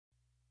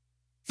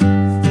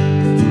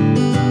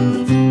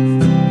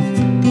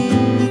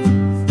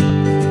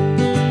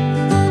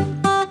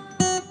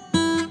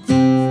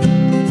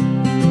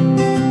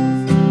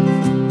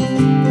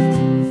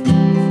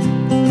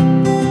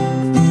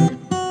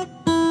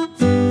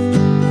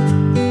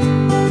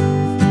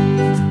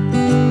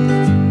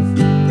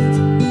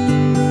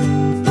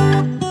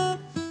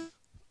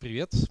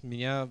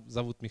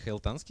зовут Михаил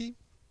Танский.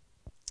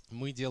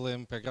 Мы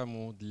делаем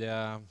программу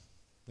для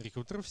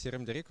рекрутеров,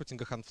 CRM для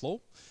рекрутинга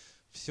Хантфлоу.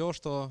 Все,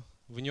 что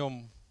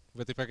в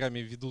этой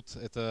программе ведут,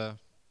 это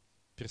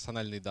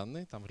персональные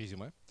данные, там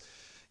резюме.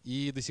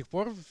 И до сих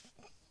пор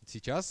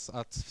сейчас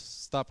от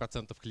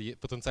 100%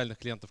 потенциальных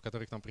клиентов,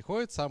 которые к нам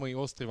приходят, самый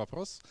острый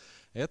вопрос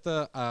 —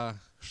 это а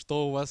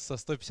что у вас со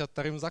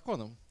 152-м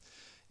законом?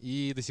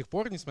 И до сих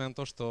пор, несмотря на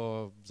то,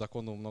 что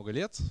закону много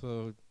лет,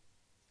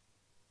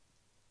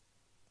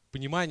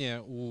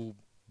 понимание у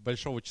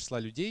большого числа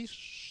людей,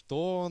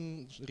 что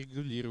он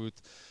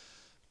регулирует,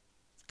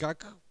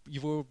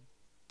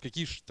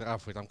 какие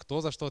штрафы,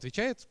 кто за что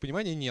отвечает,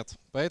 понимания нет.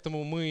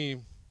 Поэтому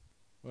мы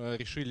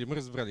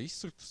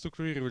разобрались,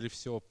 структурировали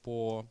все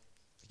по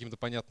каким-то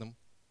понятным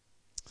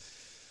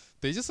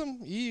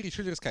тезисам и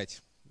решили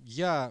рассказать.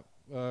 Я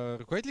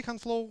руководитель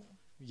Хантфлоу,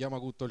 я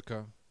могу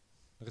только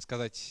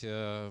рассказать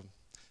то,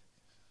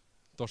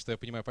 что я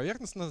понимаю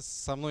поверхностно.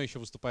 Со мной еще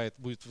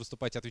будет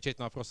выступать и отвечать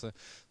на вопросы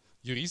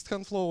юрист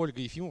Хантфлоу Ольга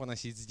Ефимова. Она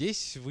сидит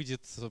здесь,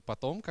 выйдет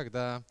потом,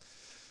 когда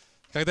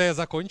я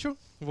закончу.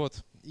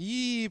 Вот.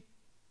 И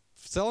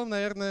в целом,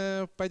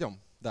 наверное, пойдем.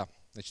 Да.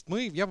 Значит,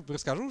 я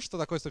расскажу, что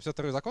такое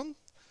 152-й закон,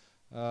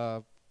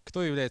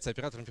 кто является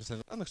оператором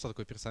персональных данных, что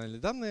такое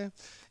персональные данные.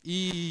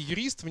 И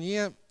юрист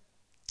мне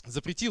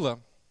запретила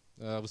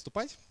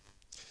выступать,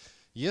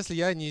 если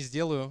я не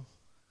сделаю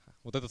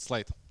вот этот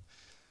слайд.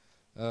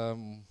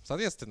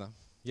 Соответственно,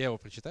 я его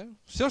прочитаю.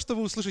 Все, что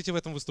вы услышите в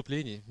этом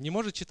выступлении, не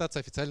может считаться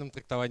официальным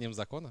трактованием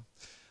закона.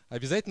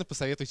 Обязательно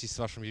посоветуйтесь с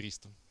вашим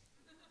юристом.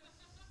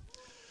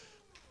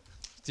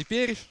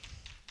 Теперь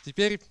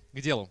к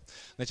делу.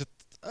 Значит,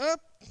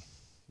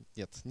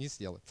 нет, не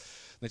сделаю.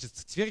 Значит,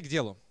 теперь к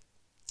делу.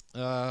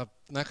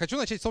 Хочу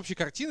начать с общей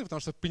картины, потому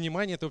что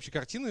понимания этой общей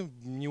картины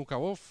ни у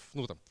кого,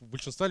 у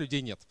большинства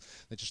людей нет.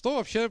 Значит, что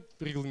вообще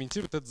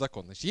регламентирует этот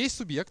закон? Значит, есть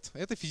субъект,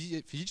 это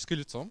физическое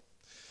лицо,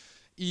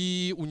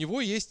 и у него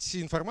есть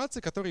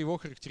информация, которая его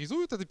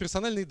характеризует, это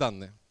персональные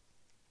данные.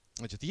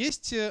 Значит,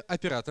 есть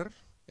оператор,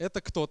 это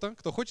кто-то,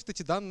 кто хочет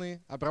эти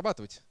данные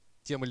обрабатывать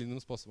тем или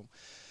иным способом.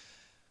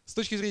 С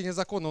точки зрения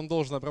закона он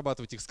должен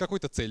обрабатывать их с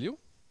какой-то целью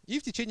и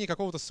в течение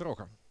какого-то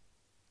срока.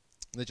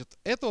 Значит,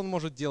 это он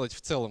может делать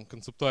в целом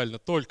концептуально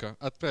только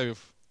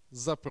отправив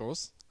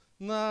запрос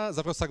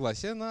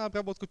согласия на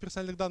обработку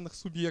персональных данных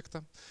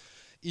субъекта.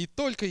 И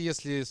только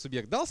если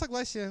субъект дал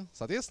согласие,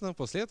 соответственно,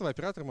 после этого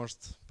оператор может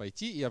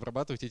пойти и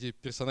обрабатывать эти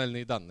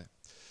персональные данные.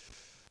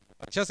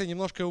 Сейчас я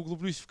немножко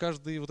углублюсь в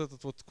каждый вот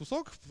этот вот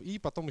кусок и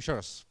потом еще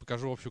раз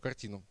покажу общую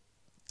картину.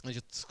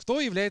 Значит, кто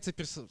является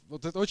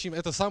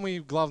это самый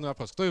главный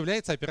вопрос. Кто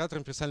является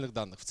оператором персональных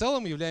данных? В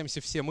целом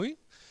являемся все мы.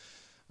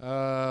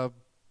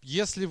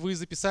 Если вы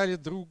записали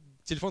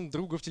телефон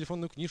друга в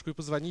телефонную книжку и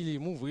позвонили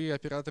ему, вы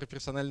оператор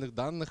персональных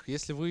данных.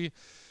 Если вы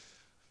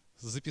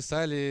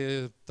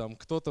записали,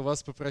 кто-то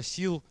вас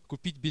попросил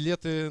купить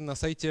билеты на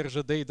сайте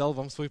РЖД и дал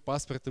вам свой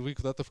паспорт, и вы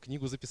куда-то в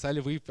книгу записали,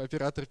 вы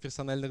оператор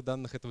персональных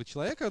данных этого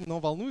человека.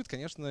 Но волнует,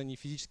 конечно, не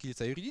физические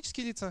лица, а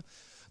юридические лица.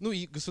 Ну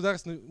и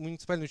государственные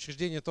муниципальные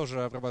учреждения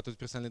тоже обрабатывают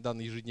персональные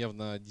данные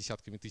ежедневно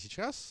десятками тысяч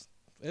раз.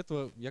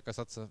 Этого я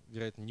касаться,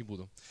 вероятно, не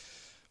буду.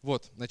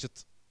 Вот,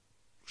 значит,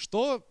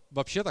 что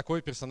вообще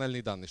такое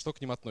персональные данные? Что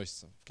к ним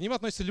относится? К ним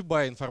относится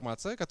любая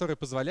информация, которая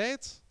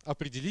позволяет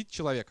определить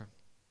человека.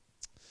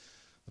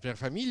 Например,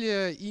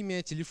 фамилия,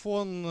 имя,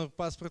 телефон,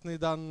 паспортные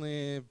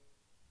данные,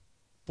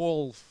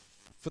 пол,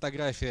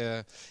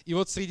 фотография. И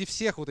вот среди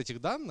всех вот этих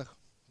данных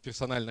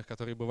персональных,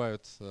 которые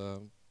бывают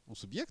у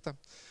субъекта,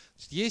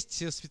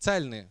 есть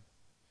специальные,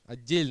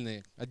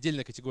 отдельная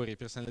категория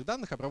персональных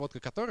данных,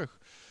 обработка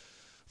которых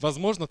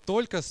возможно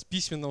только с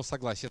письменного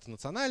согласия. Это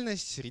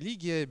национальность,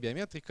 религия,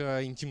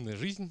 биометрика, интимная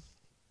жизнь,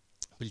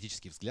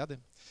 политические взгляды.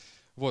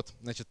 Вот,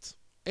 значит,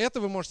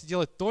 это вы можете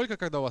делать только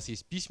когда у вас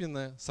есть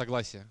письменное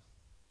согласие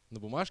на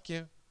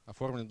бумажке,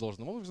 оформлено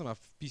должным образом, а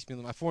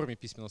о форме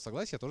письменного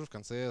согласия я тоже в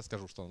конце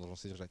скажу, что оно должно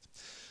содержать.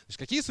 Значит,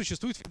 какие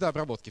существуют виды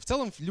обработки? В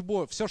целом,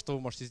 все, что вы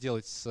можете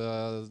сделать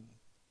с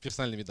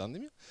персональными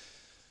данными,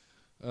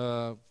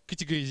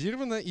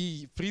 категоризировано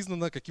и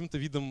признано каким-то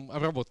видом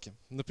обработки.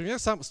 Например,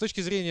 с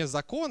точки зрения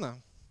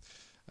закона,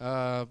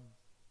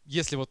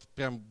 если вот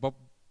прям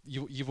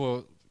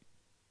его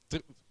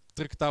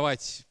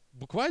трактовать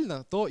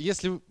буквально, то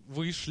если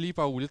вы шли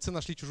по улице,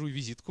 нашли чужую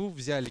визитку,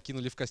 взяли,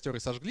 кинули в костер и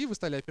сожгли, вы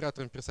стали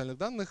оператором персональных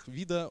данных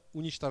вида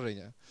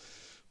уничтожения.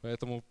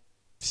 Поэтому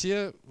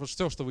все,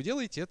 что вы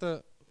делаете,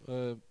 это,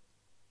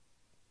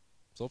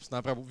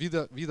 собственно,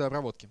 вида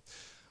обработки.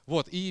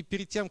 Вот, и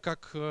перед тем,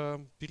 как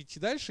перейти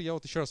дальше, я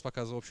вот еще раз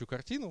показываю общую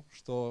картину,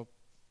 что,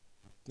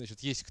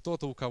 значит, есть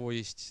кто-то, у кого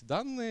есть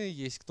данные,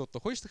 есть кто-то, кто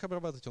хочет их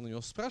обрабатывать, он у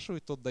него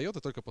спрашивает, тот дает, и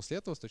только после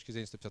этого, с точки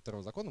зрения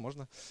 152-го закона,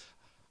 можно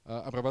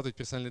обрабатывать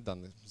персональные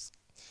данные.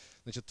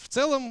 Значит, в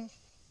целом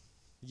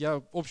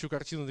я общую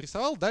картину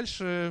нарисовал,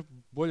 дальше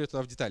более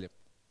туда в детали.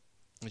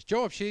 Значит,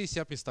 что вообще из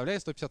себя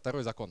представляет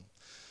 152-й закон?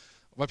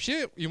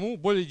 Вообще ему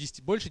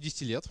больше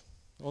 10 лет,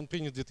 он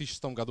принят в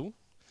 2006 году.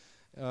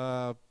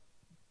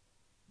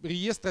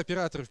 Реестр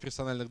операторов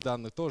персональных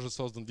данных тоже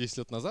создан 10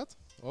 лет назад.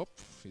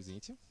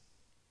 Извините.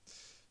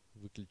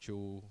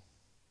 выключу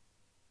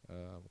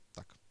вот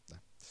так.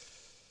 Да.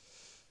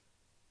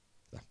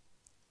 Да.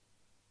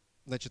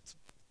 Значит,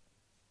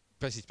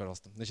 простите,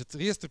 пожалуйста. Значит,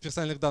 реестр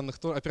персональных данных,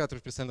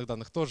 операторов персональных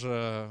данных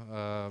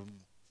тоже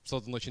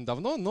создан очень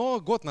давно,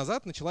 но год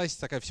назад началось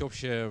такое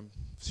всеобщее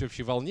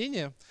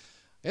волнение.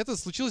 Это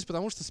случилось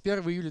потому, что с 1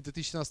 июля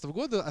 2017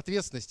 года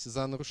ответственность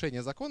за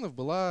нарушение законов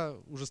была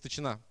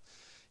ужесточена.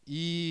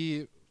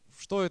 И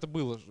что это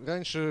было?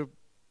 Раньше,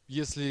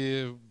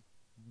 если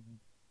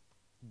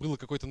было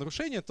какое-то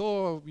нарушение,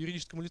 то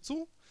юридическому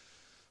лицу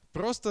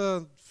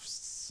просто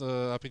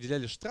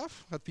определяли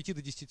штраф от 5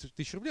 до 10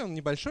 тысяч рублей. Он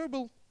небольшой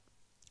был,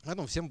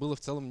 поэтому всем было в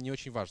целом не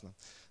очень важно.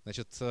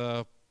 Значит,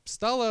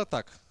 стало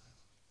так.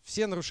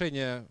 Все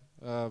нарушения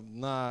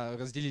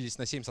разделились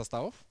на 7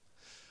 составов.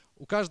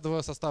 У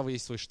каждого состава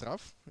есть свой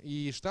штраф.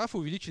 И штрафы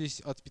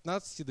увеличились от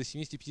 15 до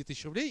 75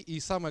 тысяч рублей. И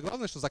самое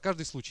главное, что за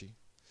каждый случай.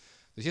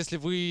 То есть если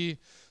вы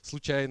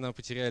случайно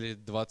потеряли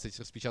 20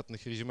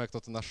 распечатанных резюме,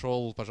 кто-то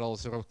нашел,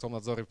 пожаловался в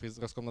Роскомнадзор, и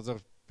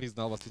Роскомнадзор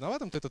признал вас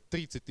виноватым, то это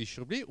 30 тысяч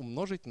рублей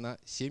умножить на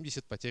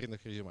 70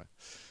 потерянных резюме.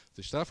 То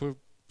есть штрафы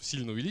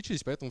сильно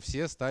увеличились, поэтому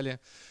все стали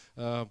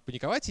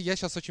паниковать. И я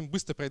сейчас очень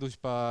быстро пройдусь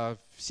по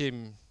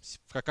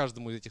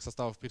каждому из этих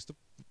составов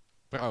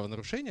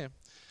правонарушения.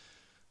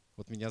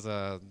 Вот меня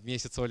за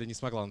месяц Оля не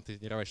смогла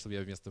натренировать, чтобы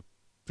я вместо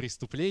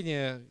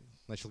преступления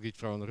начал говорить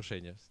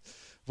правонарушение.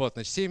 Вот,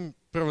 значит, 7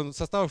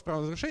 составов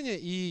правонарушения,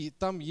 и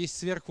там есть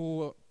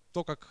сверху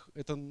то, как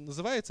это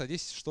называется, а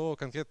здесь что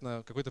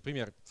конкретно, какой-то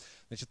пример.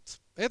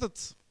 Значит,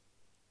 этот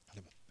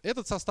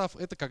состав —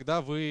 это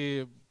когда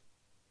вы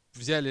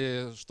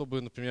взяли,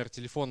 чтобы, например,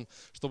 телефон,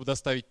 чтобы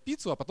доставить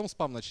пиццу, а потом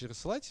спам начали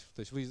рассылать, то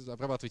есть вы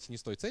обрабатываете не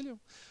с той целью,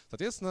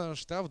 соответственно,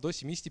 штраф до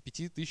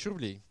 75 тысяч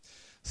рублей.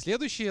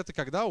 Следующий — это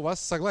когда у вас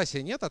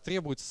согласия нет, а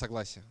требуется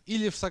согласие.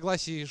 Или в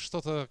согласии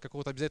что-то,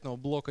 какого-то обязательного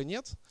блока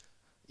нет,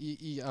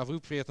 а вы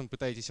при этом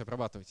пытаетесь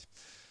обрабатывать.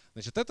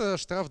 Значит, это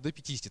штраф до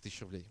 50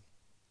 тысяч рублей.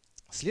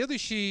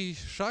 Следующий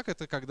шаг —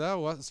 это когда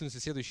у вас, в смысле,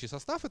 следующий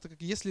состав, это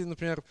если,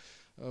 например,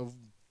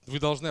 вы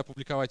должны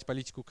опубликовать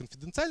политику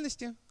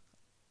конфиденциальности,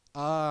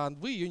 а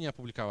вы ее не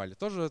опубликовали.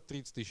 Тоже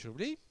 30 тысяч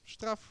рублей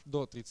штраф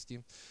до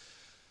 30.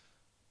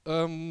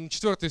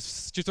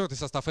 Четвертый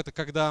состав — это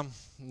когда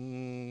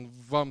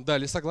вам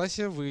дали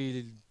согласие,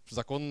 вы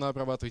законно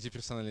обрабатываете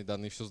персональные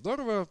данные, все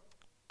здорово.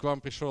 К вам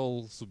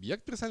пришел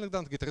субъект персональных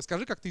данных, говорит: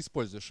 расскажи, как ты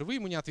используешь, и вы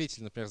ему не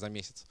ответили, например, за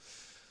месяц,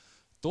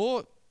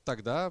 то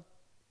тогда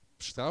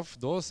штраф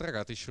до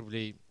 40 тысяч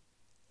рублей.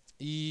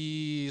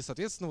 И,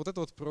 соответственно, вот это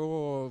вот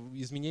про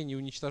изменение и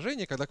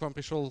уничтожение, когда к вам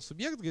пришел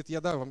субъект, говорит: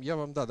 я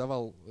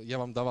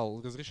вам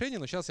давал разрешение,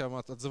 но сейчас я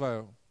вам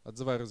отзываю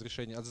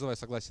разрешение, отзываю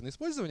согласие на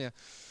использование,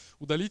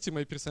 удалите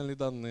мои персональные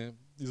данные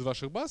из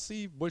ваших баз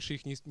и больше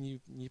их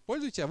не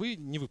пользуйте, а вы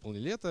не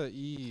выполнили это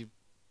и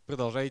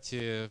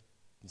продолжаете,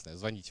 не знаю,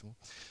 звонить ему.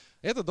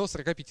 Это до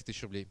 45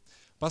 тысяч рублей.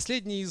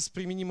 Последний из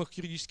применимых к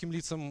юридическим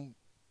лицам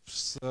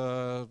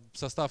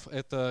состав —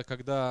 это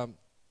когда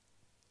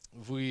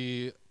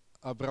вы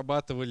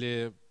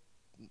обрабатывали,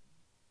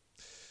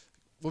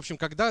 в общем,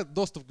 когда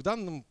доступ к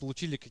данным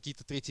получили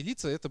какие-то третьи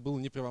лица, это было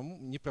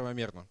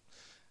неправомерно.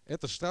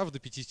 Это штраф до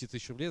 50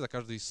 тысяч рублей за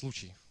каждый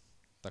случай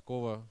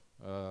такого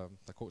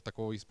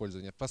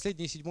использования.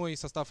 Последний, 7-й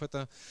состав —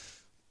 это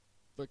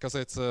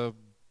касается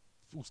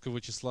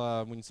узкого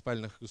числа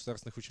муниципальных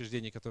государственных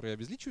учреждений, которые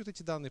обезличивают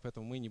эти данные,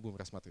 поэтому мы не будем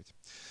рассматривать.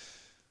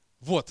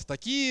 Вот,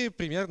 такие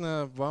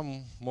примерно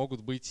вам могут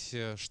быть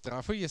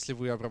штрафы, если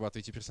вы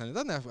обрабатываете персональные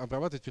данные.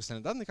 Обрабатывать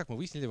персональные данные, как мы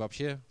выяснили,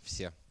 вообще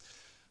все.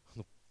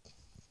 Ну,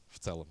 в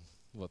целом.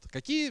 Вот.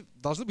 Какие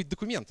должны быть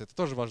документы? Это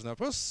тоже важный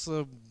вопрос.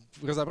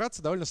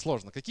 Разобраться довольно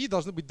сложно. Какие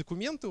должны быть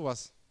документы у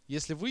вас,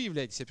 если вы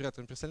являетесь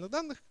оператором персональных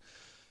данных,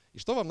 и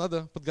что вам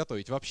надо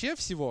подготовить? Вообще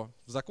всего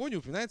в законе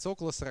упоминается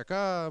около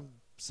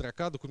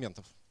 40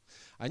 документов.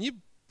 Они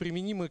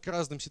применимы к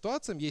разным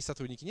ситуациям. Есть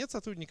сотрудники, нет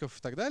сотрудников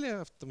и так далее.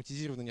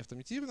 Автоматизированно, не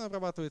автоматизированно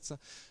обрабатывается.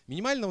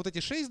 Минимально вот эти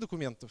 6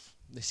 документов,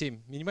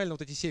 7, минимально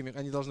вот эти 7,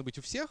 они должны быть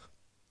у всех.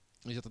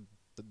 Это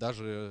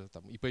даже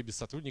там, ИП без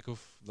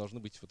сотрудников должны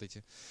быть вот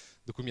эти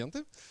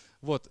документы.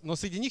 Вот. Но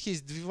среди них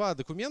есть 2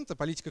 документа: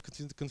 политика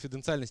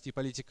конфиденциальности и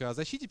политика о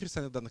защите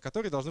персональных данных,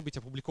 которые должны быть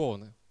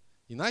опубликованы.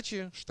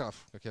 Иначе штраф,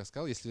 как я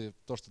сказал, если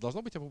то, что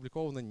должно быть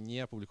опубликовано, не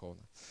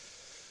опубликовано.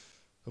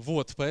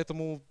 Вот,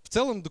 поэтому в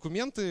целом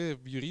документы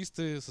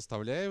юристы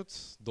составляют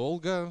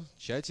долго,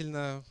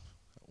 тщательно.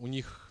 У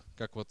них,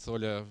 как вот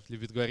Оля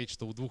любит говорить,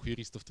 что у 2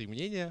 юристов 3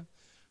 мнения,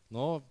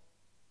 но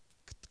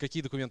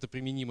какие документы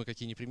применимы,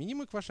 какие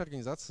неприменимы к вашей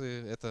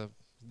организации, это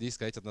здесь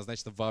сказать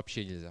однозначно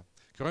вообще нельзя.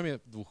 Кроме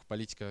 2: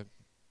 политика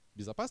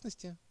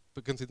безопасности,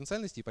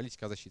 конфиденциальности и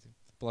политика о защите,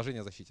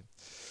 положение о защите.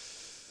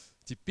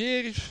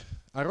 Теперь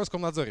о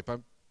Роскомнадзоре.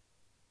 То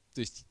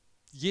есть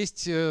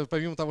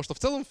помимо того, что в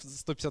целом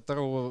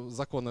 152-го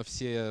закона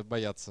все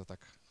боятся, так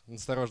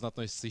настороженно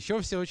относятся,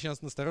 еще все очень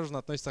настороженно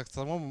относятся к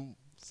самому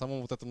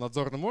вот этому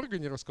надзорному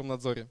органе,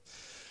 Роскомнадзоре.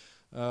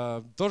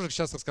 Тоже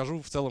сейчас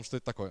расскажу в целом, что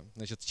это такое.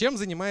 Значит, чем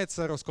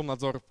занимается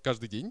Роскомнадзор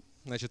каждый день?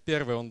 Значит,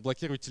 первое, он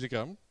блокирует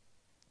Telegram.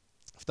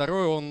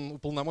 Второе, он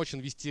уполномочен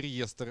вести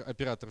реестр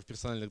операторов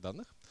персональных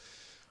данных.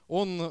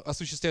 Он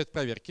осуществляет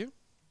проверки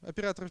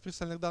операторов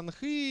персональных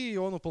данных, и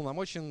он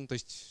уполномочен, то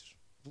есть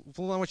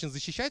уполномочен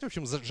защищать, в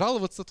общем,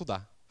 жаловаться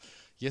туда,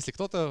 если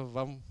кто-то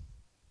вам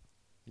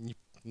не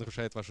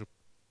нарушает ваши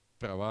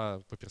права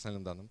по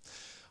персональным данным.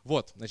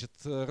 Вот, значит,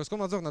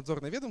 Роскомнадзор,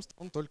 надзорное ведомство,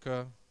 он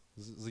только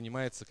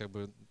занимается как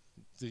бы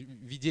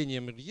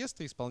ведением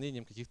реестра,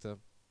 исполнением каких-то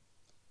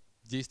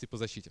действий по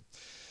защите.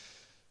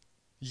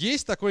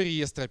 Есть такой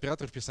реестр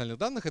операторов персональных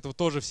данных, этого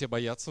тоже все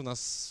боятся. У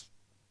нас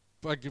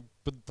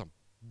там,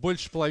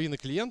 больше половины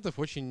клиентов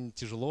очень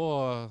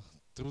тяжело,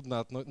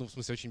 трудно, ну, в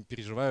смысле, очень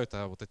переживают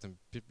о вот этом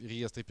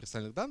реестре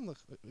персональных данных,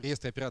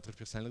 реестре операторов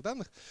персональных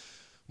данных.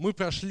 Мы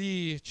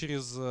прошли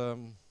через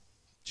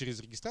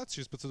регистрацию,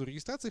 через процедуру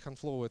регистрации.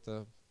 Хантфлоу —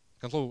 это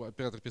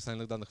оператор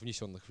персональных данных,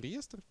 внесенных в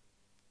реестр.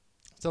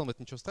 В целом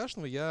это ничего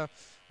страшного. Я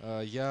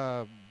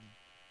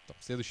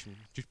в следующем,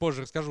 чуть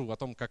позже расскажу о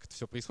том, как это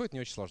все происходит, не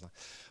очень сложно.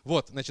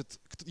 Вот, значит,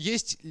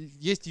 есть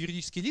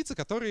юридические лица,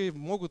 которые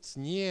могут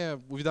не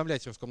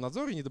уведомлять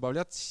Роскомнадзор и не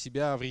добавлять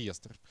себя в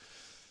реестр.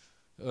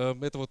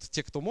 Это вот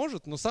те, кто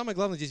может, но самое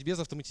главное здесь без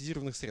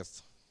автоматизированных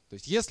средств. То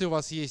есть если у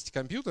вас есть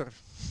компьютер,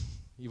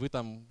 и вы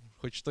там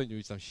хоть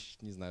что-нибудь, там,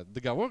 не знаю,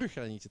 договоры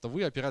храните, то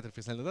вы, оператор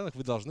персональных данных,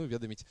 вы должны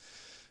уведомить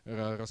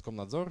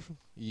Роскомнадзор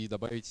и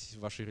добавить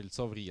ваше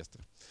лицо в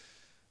реестр.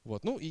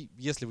 Вот. Ну и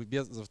если вы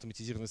без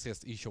автоматизированных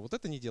средств и еще вот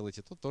это не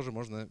делаете, то тоже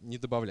можно не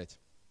добавлять.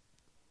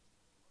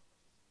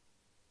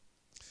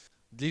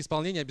 Для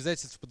исполнения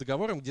обязательств по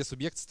договорам, где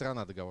субъект —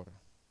 сторона договора.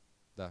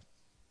 Да.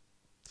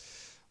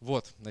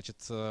 Вот,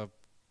 значит,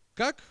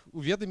 как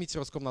уведомить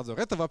Роскомнадзор?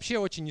 Это вообще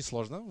очень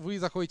несложно. Вы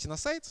заходите на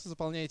сайт,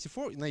 заполняете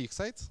на их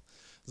сайт,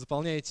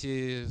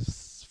 заполняете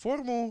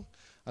форму,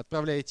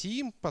 отправляете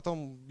им,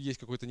 потом есть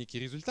какой-то некий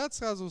результат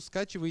сразу,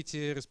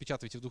 скачиваете,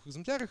 распечатываете в 2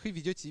 экземплярах и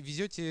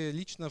везете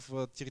лично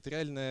в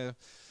территориальную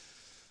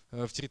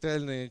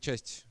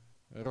часть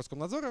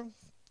Роскомнадзора,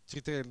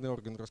 территориальный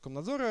орган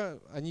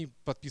Роскомнадзора. Они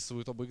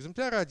подписывают оба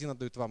экземпляра, один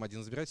отдают вам,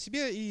 один забирают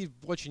себе, и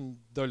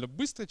очень довольно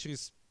быстро,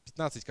 через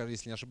 15,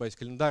 если не ошибаюсь,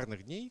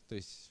 календарных дней, то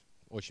есть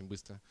очень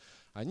быстро,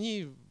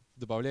 они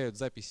добавляют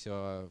запись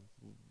о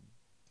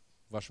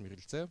вашем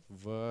юрлице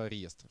в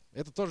реестр.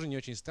 Это тоже не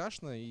очень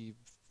страшно, и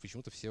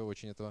почему-то все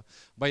очень этого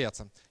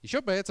боятся.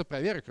 Еще боятся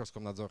проверок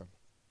Роскомнадзора.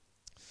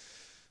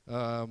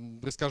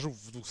 Расскажу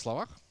в 2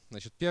 словах.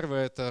 Значит,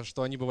 первое — это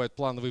что они бывают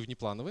плановые и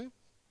внеплановые.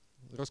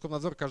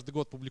 Роскомнадзор каждый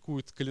год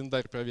публикует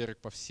календарь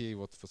проверок по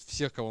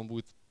всех, кого он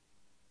будет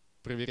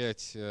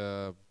проверять.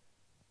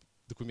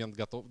 Документ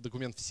готов.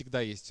 Документ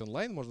всегда есть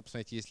онлайн, можно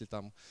посмотреть, есть ли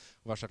там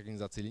ваша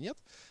организация или нет.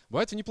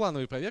 Бывают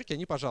внеплановые проверки,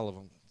 они по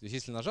жалобам. То есть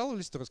если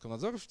нажаловались, то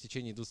Роскомнадзор в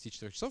течение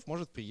 24 часов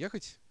может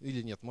приехать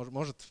или нет,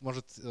 может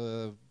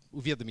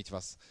уведомить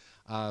вас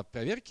о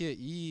проверке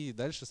и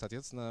дальше,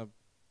 соответственно,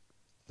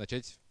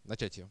 начать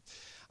ее.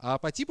 А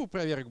по типу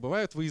проверок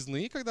бывают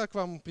выездные, когда к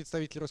вам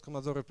представители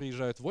Роскомнадзора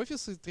приезжают в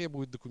офис и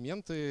требуют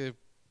документы,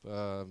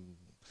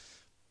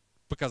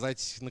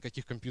 показать, на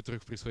каких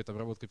компьютерах происходит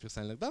обработка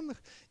персональных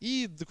данных,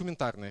 и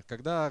документарные,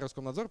 когда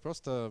Роскомнадзор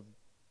просто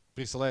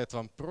присылает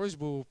вам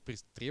просьбу,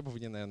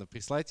 требование, наверное,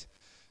 прислать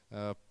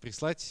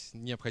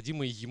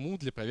необходимые ему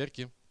для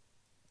проверки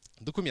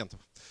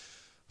документов.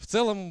 В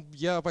целом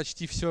я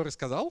почти все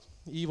рассказал,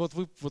 и вот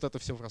вы вот это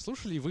все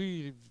прослушали, и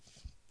вы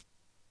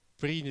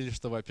приняли,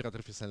 что вы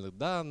оператор персональных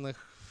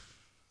данных,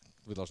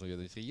 вы должны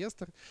уведомить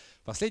реестр.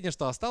 Последнее,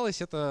 что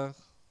осталось, это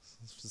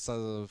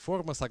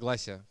форма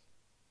согласия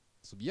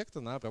субъекта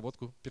на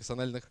обработку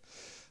персональных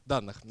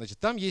данных. Значит,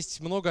 там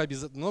есть много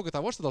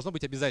того, что должно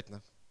быть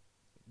обязательно.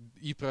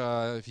 И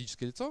про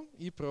физическое лицо,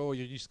 и про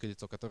юридическое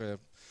лицо, которое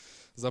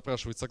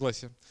запрашивает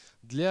согласие.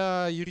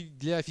 Для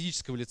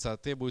физического лица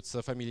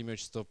требуется фамилия, имя,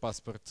 отчество,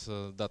 паспорт,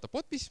 дата,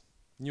 подпись.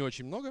 Не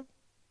очень много.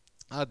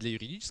 А для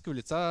юридического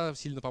лица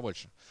сильно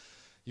побольше.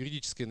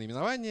 Юридическое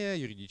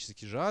наименование,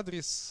 юридический же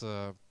адрес.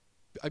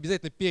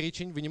 Обязательно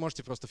перечень, вы не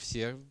можете просто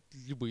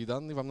любые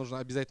данные, вам нужно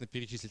обязательно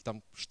перечислить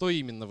там, что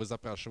именно вы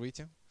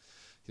запрашиваете.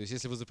 То есть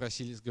если вы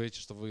говорите,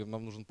 что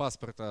вам нужен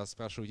паспорт, а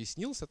спрашиваете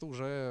СНИЛС, это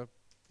уже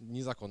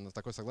незаконно.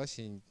 Такое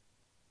согласие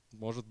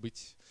может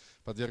быть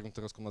подвергнуто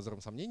Роскомнадзором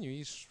сомнению,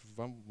 и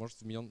вам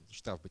может вменен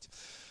штраф быть.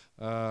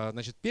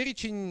 Значит,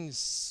 перечень,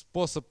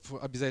 способ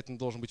обязательно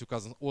должен быть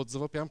указан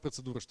отзыва, прям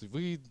процедура, что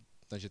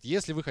значит,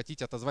 если вы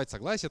хотите отозвать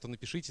согласие, то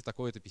напишите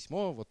такое-то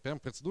письмо, вот прям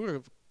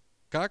процедура,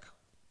 как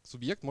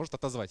субъект может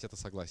отозвать это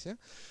согласие.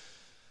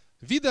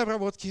 Виды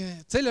обработки,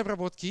 цель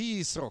обработки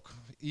и срок.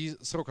 И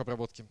срок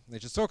обработки.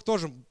 Значит, срок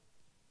тоже,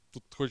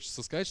 тут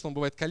хочется сказать, что он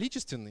бывает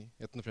количественный.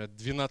 Это, например,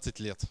 12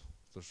 лет.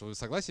 Потому что вы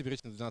согласие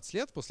берете на 12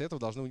 лет, после этого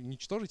должны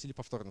уничтожить или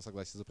повторно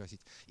согласие запросить.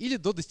 Или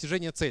до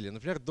достижения цели,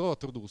 например, до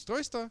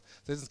трудоустройства.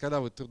 Соответственно, когда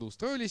вы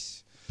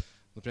трудоустроились,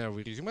 например,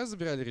 вы резюме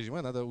забирали,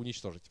 резюме надо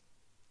уничтожить.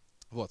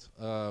 Вот.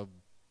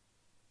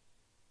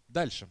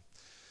 Дальше.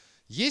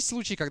 Есть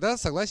случаи, когда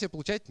согласие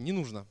получать не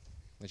нужно.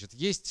 Значит,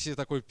 есть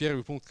такой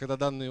первый пункт, когда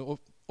данные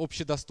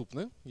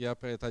общедоступны. Я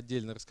про это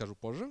отдельно расскажу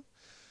позже.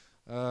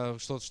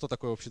 Что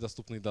такое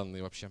общедоступные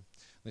данные вообще?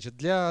 Значит,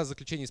 для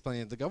заключения и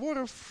исполнения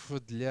договоров,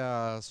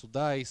 для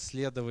суда,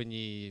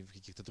 исследований в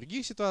каких-то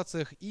других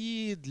ситуациях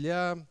и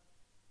для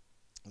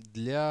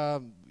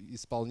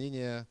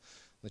исполнения,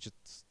 значит,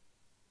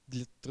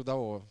 для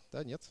трудового,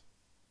 да, нет?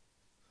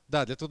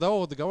 Да, для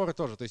трудового договора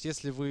тоже. То есть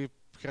если вы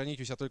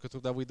храните у себя только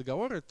трудовые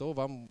договоры, то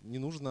вам не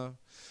нужно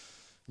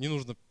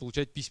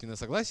получать письменное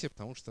согласие,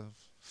 потому что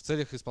в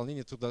целях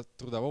исполнения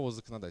трудового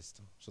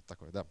законодательства. Что-то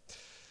такое, да.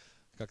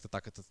 Как-то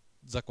так этот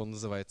закон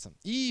называется.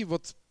 И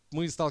вот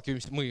мы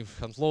в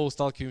Хантфлоу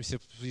сталкиваемся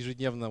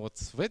ежедневно вот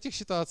в этих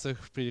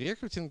ситуациях при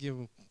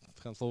рекрутинге.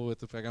 Хантфлоу —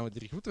 это программа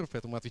для рекрутеров,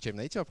 поэтому мы отвечаем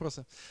на эти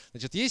вопросы.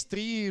 Значит,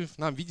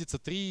 нам видится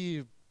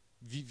три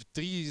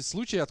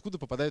случая, откуда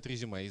попадают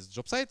резюме. Из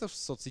джоб-сайтов,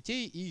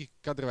 соцсетей и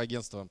кадровое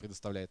агентство вам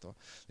предоставляет его.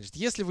 Значит,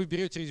 если вы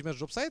берете резюме с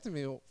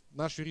джоб-сайтами,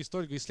 наш юрист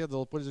Ольга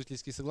исследовала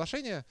пользовательские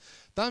соглашения,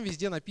 там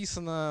везде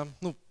написано,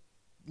 ну,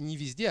 не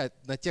везде, а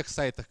на тех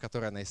сайтах,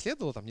 которые она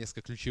исследовала, там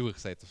несколько ключевых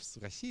сайтов в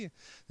России,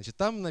 значит,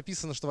 там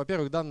написано, что,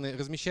 во-первых,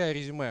 размещая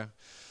резюме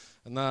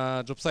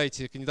на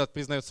джоб-сайте, кандидат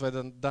признает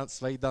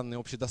свои данные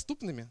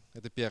общедоступными,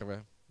 это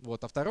первое.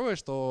 Вот. А второе,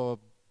 что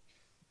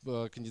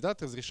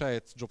кандидат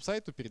разрешает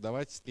джоб-сайту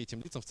передавать третьим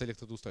лицам в целях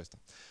трудоустройства.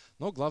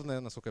 Но главное,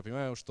 насколько я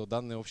понимаю, что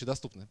данные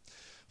общедоступны.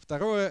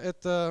 Второе —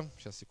 это…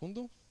 Сейчас,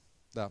 секунду.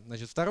 Да,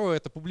 значит, второе —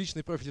 это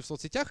публичные профили в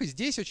соцсетях. И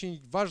здесь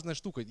очень важная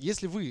штука.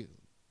 Если вы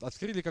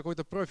открыли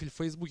какой-то профиль в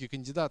Фейсбуке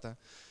кандидата,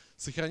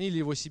 сохранили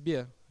его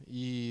себе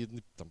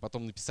и там,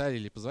 потом написали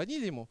или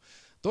позвонили ему,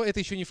 то это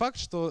еще не факт,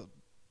 что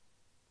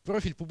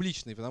профиль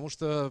публичный, потому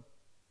что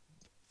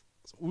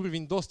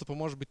уровень доступа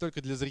может быть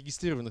только для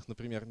зарегистрированных,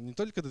 например, не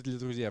только для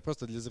друзей, а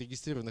просто для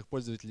зарегистрированных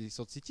пользователей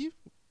соцсети,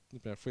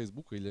 например,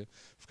 Facebook или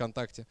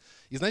ВКонтакте.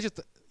 И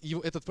значит,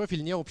 этот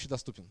профиль не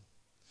общедоступен,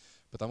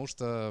 потому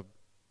что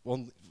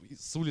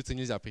с улицы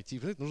нельзя прийти,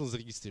 нужно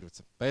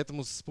зарегистрироваться.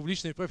 Поэтому с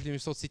публичными профилями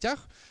в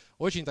соцсетях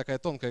очень такая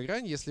тонкая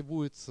грань, если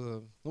будет,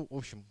 ну, в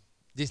общем,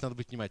 здесь надо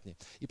быть внимательнее.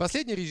 И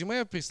последнее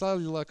резюме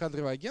прислало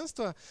кадровое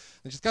агентство.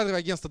 Значит, кадровые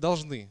агентства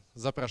должны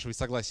запрашивать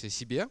согласие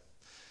себе,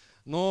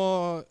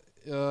 но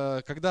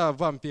когда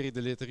вам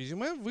передали это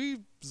резюме,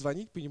 вы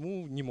звонить по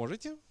нему не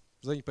можете,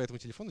 звонить по этому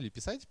телефону или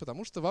писать,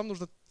 потому что вам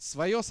нужно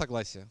свое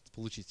согласие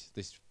получить, то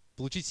есть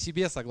получить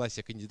себе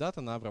согласие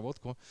кандидата на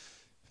обработку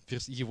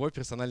его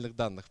персональных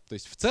данных. То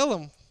есть в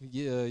целом,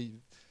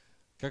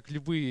 как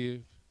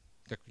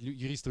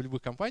юристы в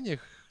любых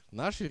компаниях,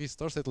 наш юрист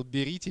тоже советовал: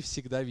 берите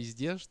всегда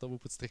везде, чтобы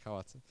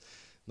подстраховаться.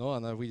 Но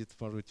она выйдет,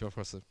 может быть,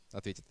 вопросы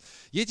ответит.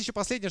 Есть еще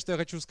последнее, что я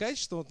хочу сказать,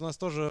 что вот у нас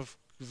тоже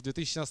в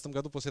 2017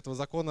 году после этого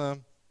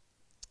закона,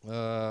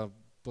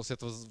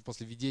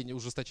 после введения,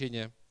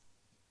 ужесточения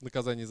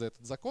наказаний за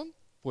этот закон,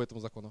 по этому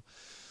закону,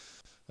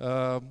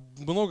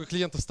 много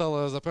клиентов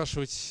стало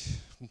запрашивать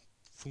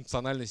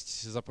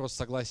функциональность запрос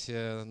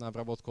согласия на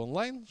обработку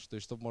онлайн,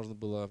 чтобы можно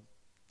было,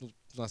 ну,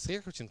 у нас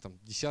рекрутинг, там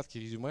десятки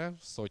резюме,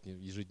 сотни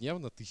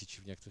ежедневно,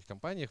 тысячи в некоторых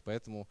компаниях,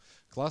 поэтому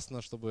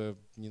классно, чтобы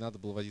не надо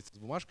было возиться с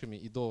бумажками,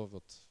 и до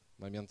вот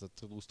момента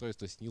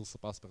трудоустройства снился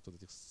паспорт вот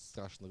этих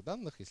страшных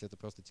данных, если это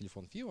просто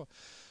телефон ФИО.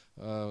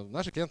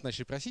 Наши клиенты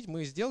начали просить,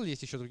 мы сделали,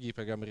 есть еще другие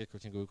программы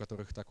рекрутинга, у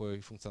которых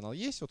такой функционал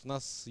есть. Вот у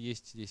нас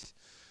есть здесь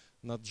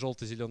над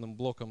желто-зеленым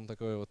блоком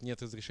такое вот: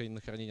 нет разрешения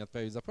на хранение,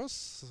 отправить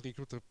запрос.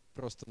 Рекрутер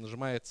просто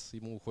нажимает,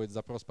 ему уходит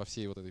запрос по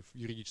всей вот этой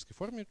юридической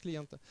форме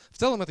клиента. В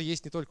целом это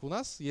есть не только у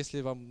нас.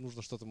 Если вам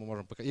нужно что-то, мы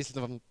можем показать.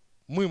 Если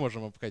мы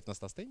можем вам показать у нас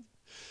на стенде.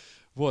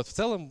 Вот, в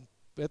целом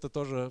это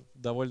тоже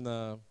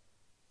довольно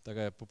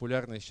такая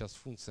популярная сейчас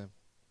функция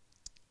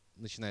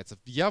начинается.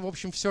 Я, в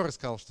общем, все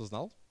рассказал, что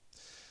знал.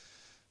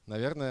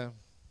 Наверное,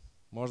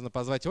 можно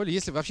позвать Олю.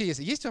 Если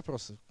есть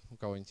вопросы у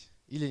кого-нибудь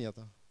или нет?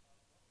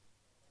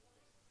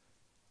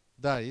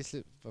 Да,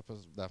 если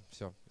вопрос, да,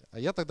 все. А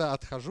я тогда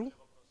отхожу.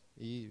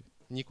 И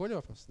Николе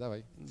вопрос?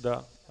 Давай.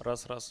 Да,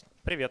 раз.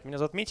 Привет, меня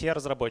зовут Митя, я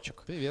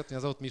разработчик. Привет, меня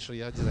зовут Миша,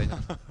 я дизайнер.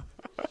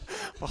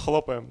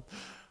 Похлопаем.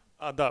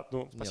 Да,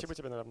 ну спасибо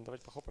тебе, наверное.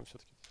 Давайте похлопаем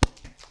все-таки.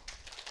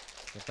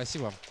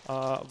 Спасибо.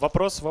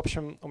 Вопрос, в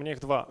общем, у меня их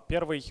два.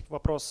 Первый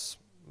вопрос,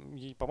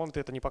 по-моему, ты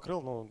это не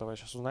покрыл, ну давай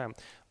сейчас узнаем.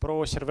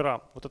 Про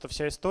сервера. Вот эта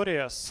вся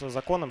история с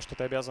законом, что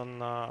ты обязан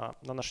на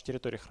нашей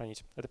территории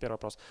хранить. Это первый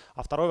вопрос.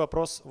 А второй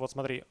вопрос, вот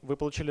смотри, вы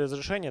получили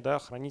разрешение, да,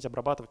 хранить,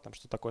 обрабатывать, там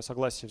что такое,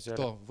 согласие взяли.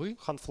 Кто? Вы?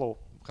 Хантфлоу.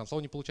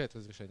 Хантфлоу не получает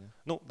разрешение.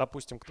 Ну,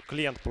 допустим,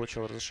 клиент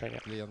получил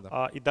разрешение. Клиент,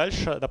 да. И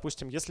дальше,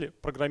 допустим, если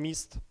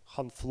программист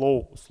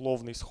Хантфлоу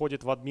условный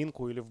сходит в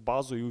админку или в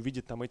базу и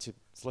увидит там эти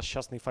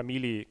злосчастные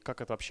фамилии,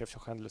 как это вообще все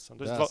хендлится?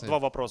 То есть два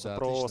вопроса, да,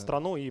 про отлично.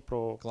 Страну и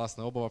про…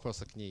 Классно, оба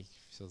вопроса к ней.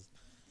 Все,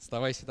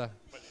 вставай сюда.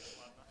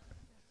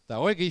 Да,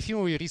 Ольга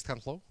Ефимова, юрист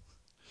Хантфлоу.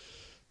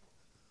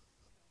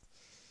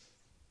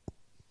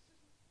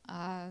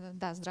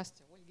 Да,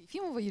 здравствуйте. Ольга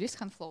Ефимова, юрист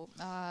Хантфлоу.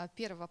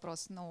 Первый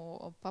вопрос,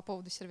 по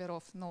поводу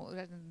серверов.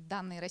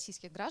 Данные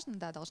российских граждан,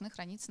 да, должны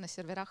храниться на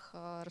серверах,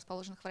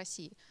 расположенных в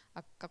России.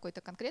 А какой-то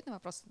конкретный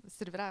вопрос?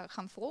 Сервера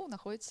Хантфлоу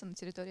находятся на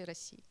территории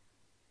России?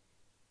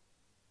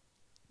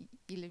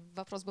 Или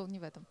вопрос был не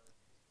в этом?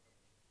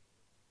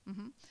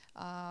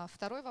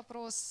 Второй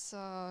вопрос,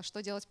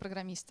 что делать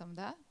программистам,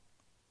 да?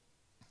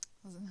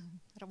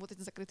 Работать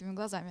с закрытыми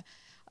глазами.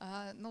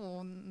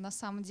 Ну, на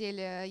самом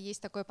деле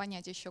есть такое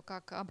понятие еще,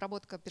 как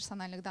обработка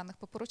персональных данных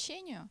по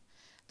поручению.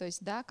 То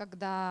есть, да,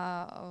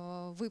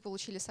 когда вы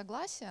получили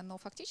согласие, но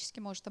фактически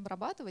может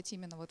обрабатывать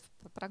именно вот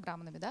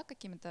программными, да,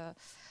 какими-то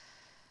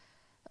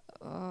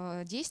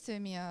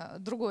действиями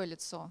другое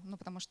лицо, ну,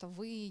 потому что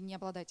вы не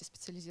обладаете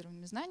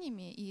специализированными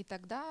знаниями, и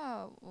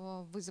тогда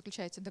вы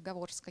заключаете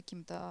договор с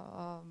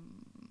каким-то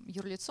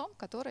юрлицом,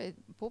 которое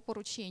по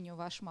поручению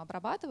вашему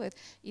обрабатывает,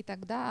 и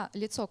тогда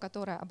лицо,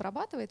 которое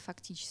обрабатывает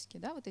фактически,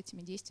 да, вот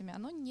этими действиями,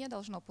 оно не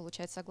должно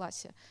получать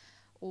согласие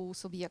у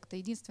субъекта.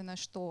 Единственное,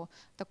 что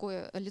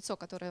такое лицо,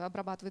 которое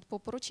обрабатывает по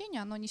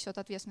поручению, оно несет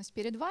ответственность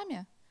перед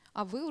вами,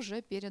 а вы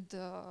уже перед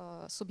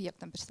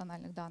субъектом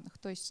персональных данных.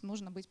 То есть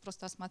нужно быть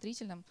просто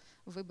осмотрительным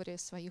в выборе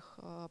своих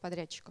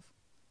подрядчиков.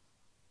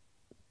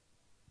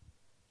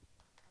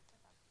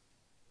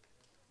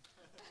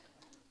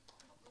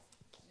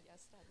 Я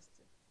с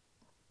радостью.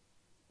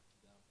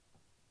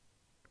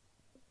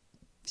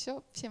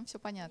 Все, всем все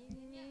понятно?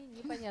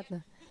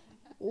 Непонятно.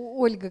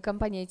 Ольга,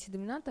 компания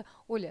IT-доминанта.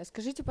 Оля,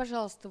 скажите,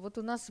 пожалуйста, вот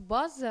у нас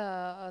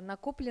база,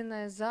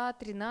 накопленная за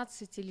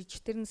 13 или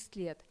 14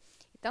 лет.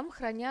 Там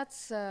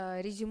хранятся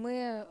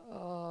резюме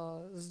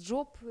с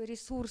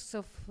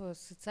джоб-ресурсов,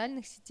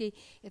 социальных сетей.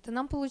 Это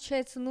нам,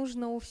 получается,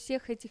 нужно у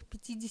всех этих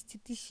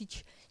 50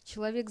 тысяч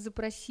человек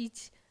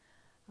запросить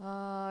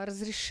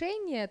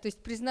разрешение, то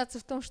есть признаться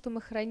в том, что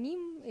мы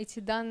храним эти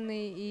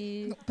данные.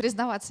 И ну,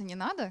 признаваться не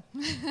надо.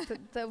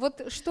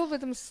 Вот что в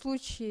этом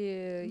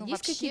случае? Ну,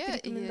 есть какие-то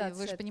рекомендации?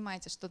 Вы же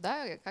понимаете, что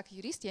да, как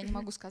юрист я не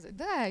могу сказать,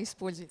 да,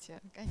 используйте,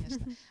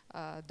 конечно.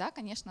 Да,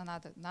 конечно,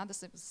 надо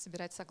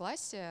собирать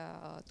согласие.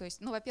 То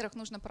есть, ну, во-первых,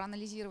 нужно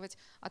проанализировать,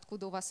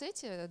 откуда у вас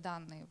эти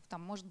данные.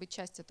 Там, может быть,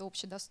 часть это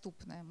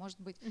общедоступная, может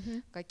быть,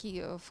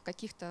 в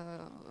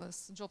каких-то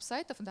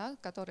джоб-сайтов, да,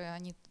 которые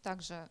они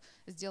также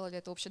сделали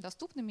это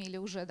общедоступными или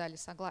уже дали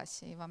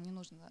согласие, и вам не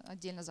нужно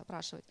отдельно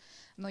запрашивать.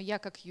 Но я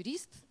как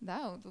юрист,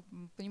 да,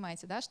 вы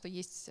понимаете, да, что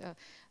есть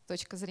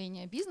точка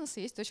зрения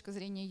бизнеса, есть точка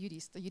зрения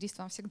юриста. Юрист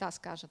вам всегда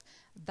скажет,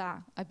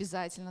 да,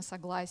 обязательно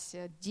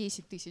согласие,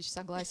 10 тысяч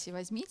согласий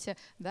возьмите,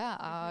 да,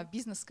 а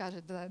бизнес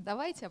скажет, да,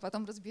 давайте, а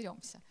потом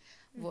разберемся.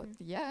 Вот.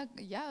 Я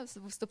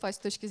выступаю с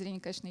точки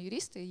зрения, конечно,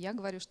 юриста, и я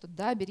говорю, что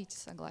да, берите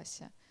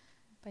согласие.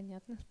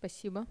 Понятно,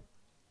 спасибо.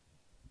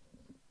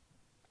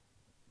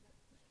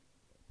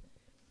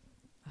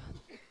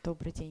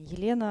 Добрый день,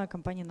 Елена,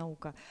 компания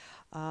 «Наука».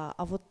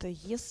 А вот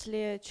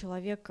если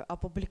человек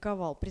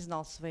опубликовал,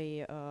 признал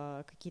свои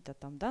какие-то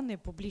там данные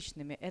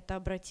публичными, это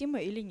обратимо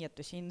или нет? То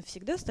есть они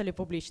навсегда стали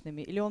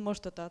публичными? Или он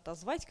может это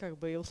отозвать, как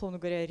бы, и, условно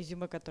говоря,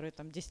 резюме, которое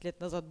там 10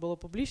 лет назад было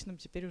публичным,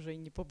 теперь уже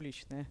не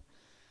публичное?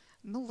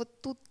 Ну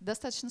вот тут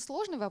достаточно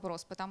сложный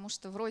вопрос, потому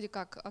что вроде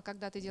как,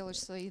 когда ты делаешь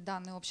свои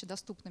данные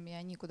общедоступными, и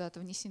они куда-то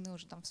внесены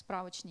уже там в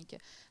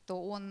справочники,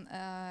 то он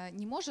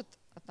не может,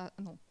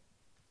 ну,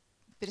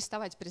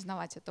 переставать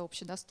признавать это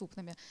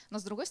общедоступными. Но,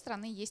 с другой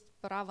стороны, есть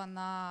право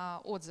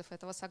на отзыв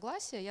этого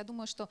согласия. Я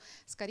думаю, что,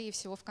 скорее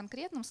всего, в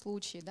конкретном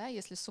случае, да,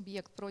 если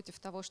субъект против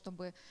того,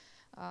 чтобы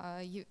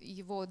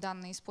его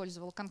данные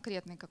использовал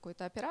конкретный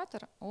какой-то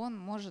оператор, он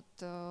может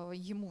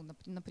ему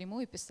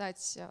напрямую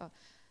писать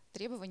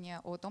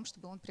требования о том,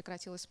 чтобы он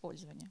прекратил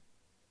использование.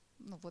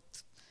 Ну,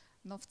 вот.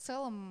 Но в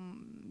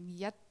целом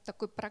я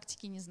такой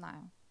практики не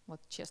знаю. Вот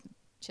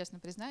честно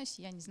признаюсь,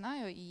 я не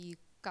знаю. И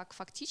как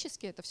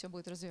фактически это все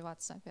будет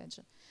развиваться, опять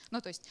же.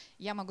 Ну, то есть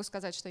я могу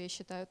сказать, что я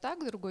считаю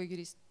так, другой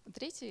юрист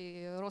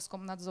третий,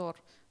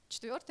 Роскомнадзор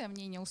четвертое,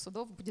 мнение у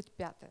судов будет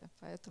пятое.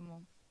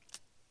 Поэтому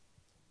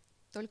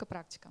только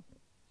практика.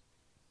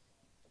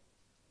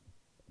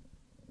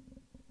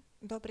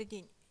 Добрый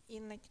день.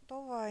 Инна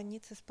Титова,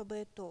 НИЦ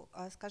СПБ-ИТУ.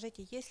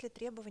 Скажите, есть ли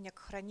требования к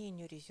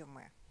хранению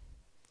резюме?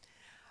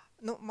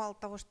 Ну, мало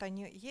того, что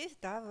они есть,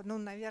 да, ну,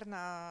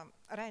 наверное,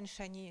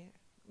 раньше они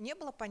не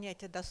было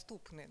понятия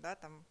 «доступны», да,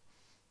 там,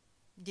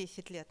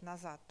 10 лет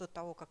назад, до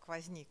того, как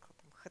возник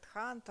там,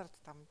 HeadHunter,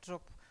 там,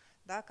 Job,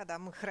 да, когда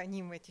мы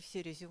храним эти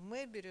все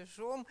резюме,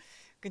 бережем,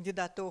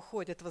 кандидаты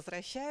уходят,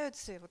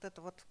 возвращаются, и вот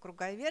это вот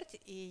круговерть.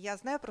 И я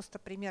знаю просто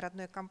пример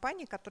одной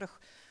компании, которых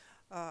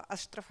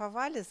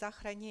оштрафовали за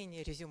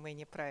хранение резюме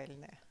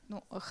неправильное.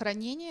 Ну,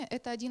 хранение –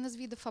 это один из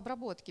видов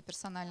обработки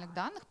персональных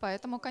данных,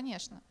 поэтому,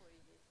 конечно.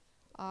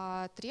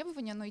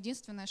 Требования, но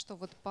единственное, что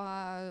вот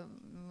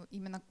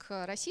именно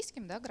к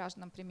российским, да,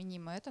 гражданам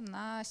применимо, это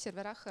на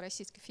серверах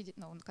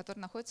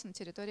которые находятся на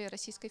территории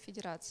Российской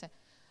Федерации.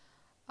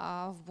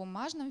 А в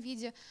бумажном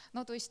виде,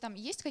 ну, то есть там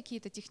есть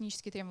какие-то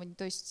технические требования,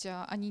 то есть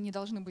они не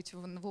должны быть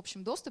в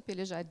общем доступе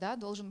лежать, да,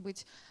 должен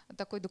быть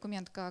такой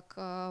документ, как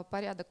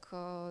порядок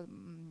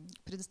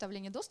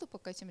предоставления доступа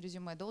к этим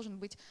резюме, должен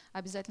быть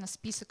обязательно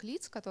список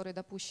лиц, которые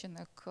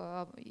допущены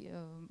к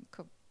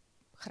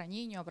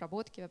хранению,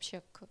 обработке,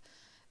 вообще к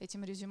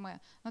этим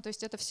резюме. Ну, то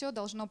есть это все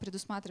должно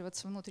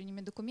предусматриваться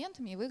внутренними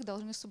документами, и вы их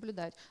должны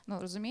соблюдать. Но,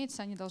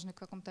 разумеется, они должны в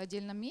каком-то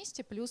отдельном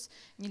месте, плюс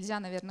нельзя,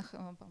 наверное,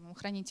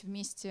 хранить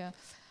вместе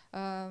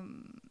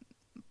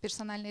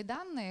персональные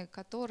данные,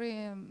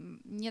 которые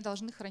не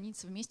должны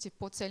храниться вместе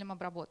по целям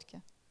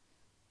обработки.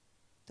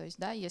 То есть,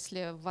 да,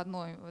 если в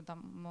одной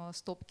там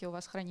стопке у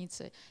вас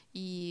хранится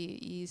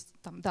и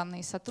там,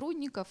 данные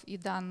сотрудников, и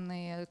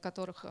данные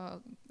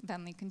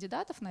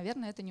кандидатов,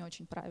 наверное, это не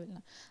очень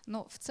правильно.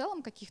 Но в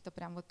целом каких-то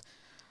прям вот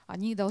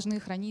они должны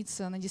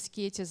храниться на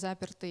дискете,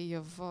 запертой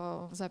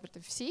в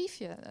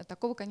сейфе,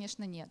 такого,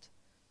 конечно, нет.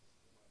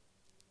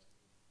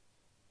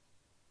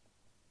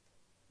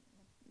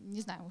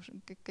 Не знаю уже,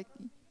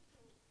 какие.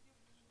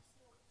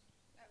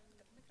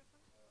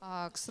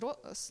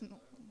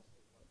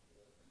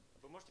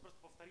 Вы можете просто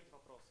повторить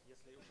вопрос,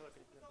 если у человека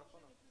нет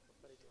микрофона,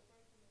 повторите его.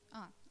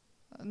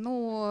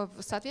 Ну,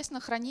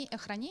 соответственно,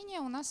 хранения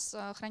у нас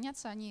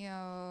хранятся они,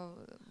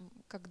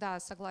 когда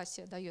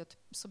согласие дает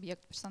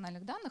субъект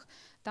персональных данных,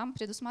 там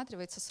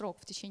предусматривается срок,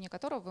 в течение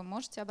которого вы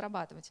можете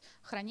обрабатывать.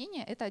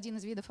 Хранение — это один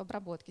из видов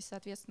обработки,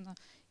 соответственно,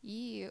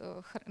 и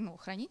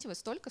храните вы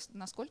столько,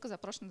 насколько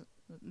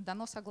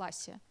дано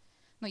согласие.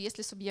 Но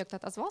если субъект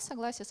отозвал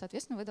согласие,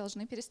 соответственно, вы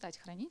должны перестать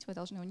хранить, вы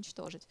должны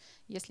уничтожить.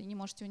 Если не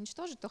можете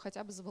уничтожить, то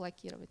хотя бы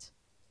заблокировать.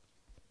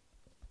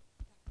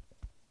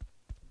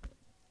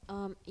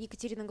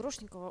 Екатерина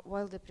Грошникова,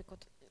 Wild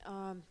Apricot.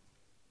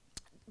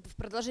 В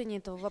продолжении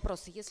этого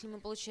вопроса, если мы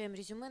получаем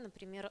резюме,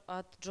 например,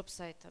 от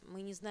джоб-сайта,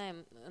 мы не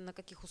знаем, на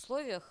каких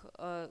условиях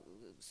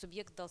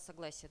субъект дал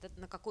согласие,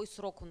 на какой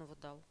срок он его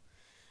дал.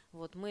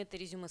 Вот, мы это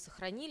резюме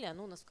сохранили,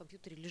 оно у нас в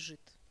компьютере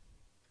лежит.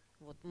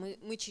 Вот,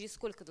 мы через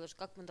сколько должны,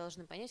 как мы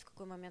должны понять, в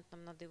какой момент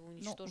нам надо его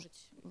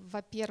уничтожить? Ну,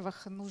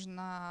 во-первых,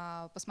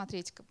 нужно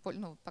посмотреть,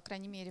 ну, по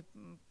крайней мере,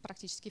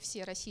 практически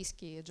все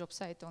российские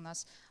джоб-сайты у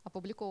нас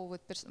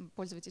опубликовывают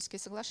пользовательские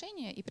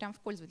соглашения, и прямо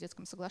в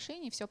пользовательском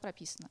соглашении все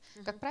прописано.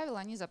 Как правило,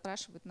 они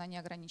запрашивают на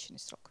неограниченный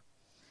срок.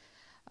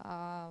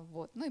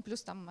 Вот. Ну и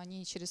плюс там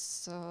они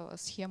через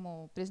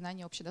схему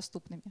признания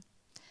общедоступными.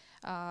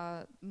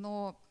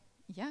 Но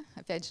я,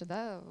 опять же,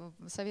 да,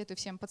 советую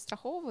всем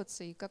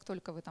подстраховываться, и как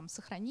только вы там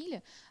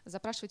сохранили,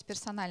 запрашивать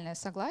персональное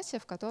согласие,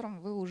 в котором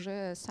вы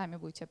уже сами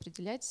будете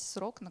определять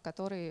срок, на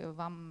который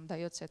вам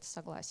дается это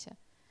согласие.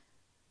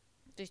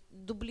 То есть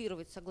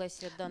дублировать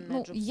согласие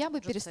данное Ну, я бы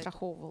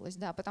перестраховывалась,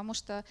 да, потому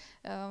что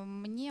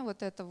мне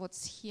вот эта вот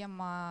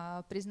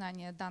схема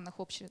признания данных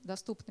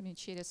общедоступными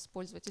через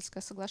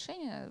пользовательское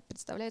соглашение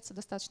представляется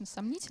достаточно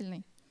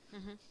сомнительной.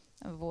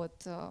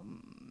 Вот.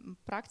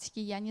 Практики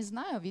я не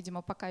знаю,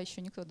 видимо, пока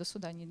еще никто до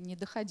суда не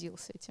доходил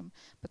с этим,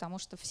 потому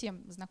что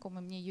всем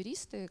знакомые мне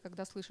юристы,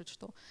 когда слышат,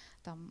 что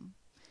там,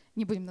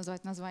 не будем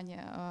называть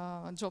название,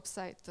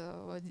 джоб-сайт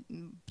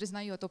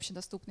признает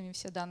общедоступными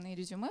все данные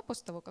резюме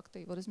после того, как ты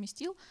его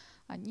разместил,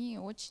 они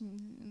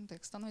очень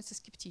так, становятся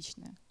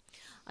скептичны.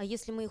 А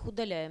если мы их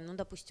удаляем, ну,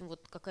 допустим,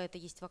 вот какая-то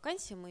есть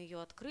вакансия, мы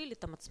ее открыли,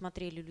 там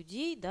отсмотрели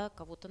людей, да,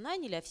 кого-то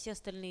наняли, а все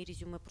остальные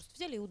резюме просто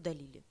взяли и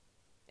удалили.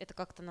 Это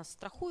как-то нас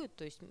страхует,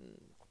 то есть…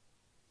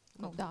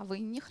 Ну да, вы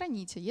не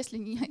храните.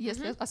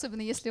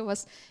 Особенно если у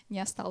вас не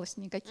осталось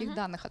никаких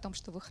данных о том,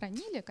 что вы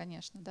хранили,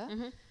 конечно,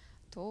 да,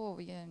 то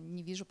я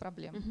не вижу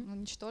проблем.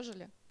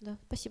 Уничтожили. Да,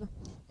 спасибо.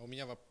 У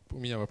меня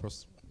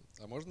вопрос.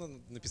 А можно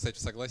написать в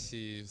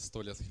согласии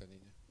 100 лет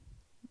хранения?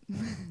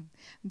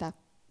 Да.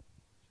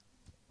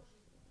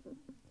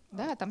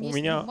 Да, там у есть,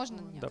 меня,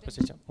 можно… Да,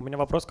 простите. У меня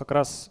вопрос как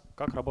раз,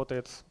 как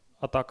работает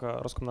атака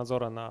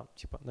Роскомнадзора на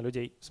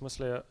людей. В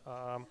смысле…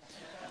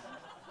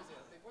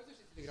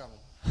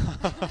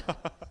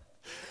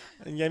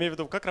 Я имею в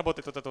виду, как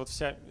работает вот эта вот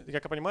вся,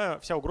 как я понимаю,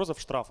 вся угроза в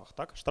штрафах,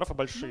 так? Штрафы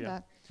большие.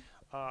 Ну,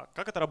 да.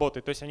 Как это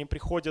работает? То есть они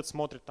приходят,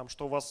 смотрят, там,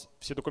 что у вас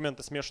все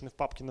документы смешаны в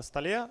папке на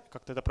столе,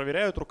 как-то это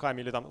проверяют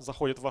руками или там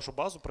заходят в вашу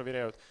базу,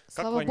 проверяют?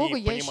 Слава богу,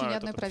 я еще ни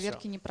одной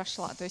проверки не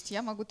прошла. То есть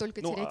я могу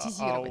только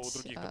теоретизировать. А у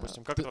других,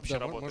 допустим, как это вообще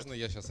работает? Можно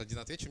я сейчас один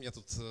отвечу? Мне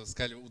тут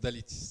сказали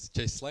удалить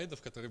часть слайдов,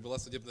 в которой была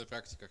судебная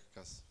практика как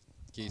раз,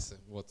 кейсы.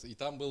 Вот. И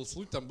там был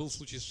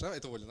случай с штрафом.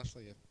 Это Оля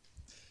нашла я.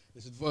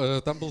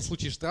 Значит, там был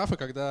случай штрафа,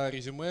 когда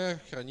резюме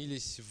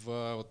хранились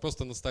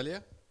просто на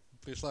столе.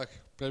 Пришла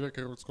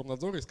проверка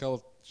Роскомнадзора и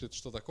сказала,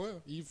 что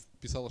такое, и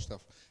вписала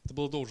штраф. Это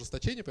было до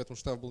ужесточения, поэтому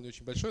штраф был не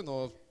очень большой,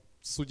 но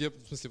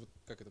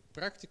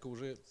практика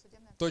уже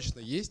точно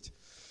есть,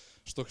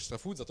 что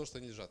штрафуют за то, что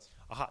они лежат.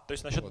 Ага, то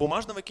есть насчет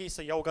бумажного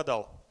кейса я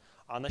угадал.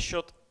 А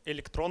насчет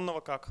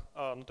электронного как?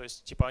 Ну, то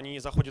есть, типа, они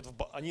заходят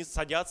они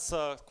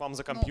садятся к вам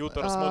за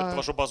компьютер, смотрят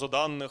вашу базу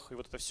данных, и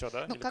вот это все,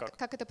 да? Ну,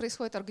 как это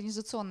происходит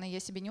организационно, я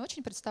себе не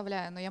очень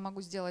представляю, но я могу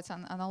сделать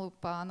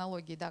по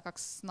аналогии, да, как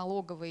с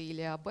налоговой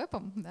или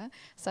АБЭПом, да,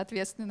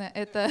 соответственно,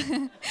 это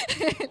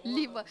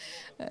либо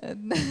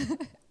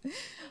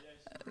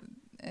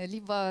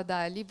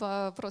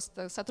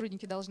просто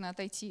сотрудники должны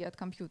отойти от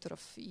компьютеров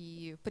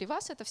и при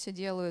вас это все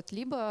делают,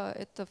 либо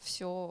это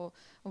все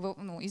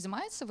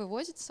изымается,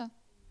 вывозится.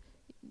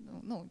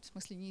 Ну, в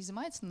смысле, не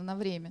изымается, но на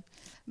время.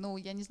 Ну,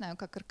 я не знаю,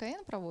 как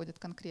РКН проводит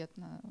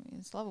конкретно.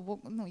 И, слава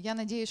богу, я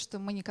надеюсь, что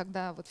мы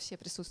никогда, все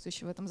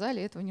присутствующие в этом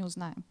зале, этого не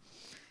узнаем.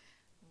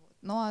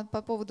 Ну, а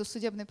по поводу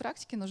судебной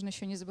практики нужно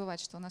еще не забывать,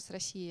 что у нас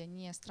Россия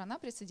не страна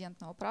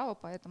прецедентного права,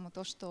 поэтому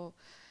то, что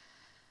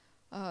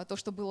то,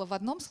 что было в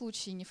одном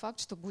случае, не факт,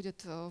 что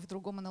будет в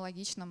другом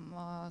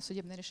аналогичном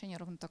судебное решение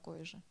ровно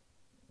такое же.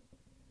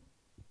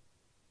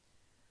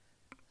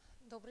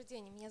 Добрый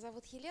день, меня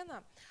зовут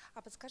Елена.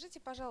 А подскажите,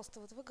 пожалуйста,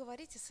 вот вы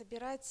говорите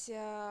собирать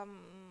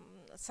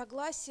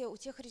согласие у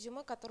тех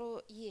резюме,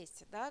 которые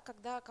есть, да,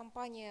 когда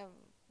компания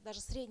даже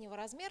среднего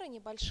размера,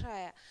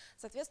 небольшая,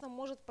 соответственно,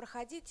 может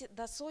проходить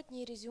до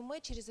сотни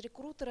резюме через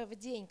рекрутера в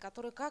день,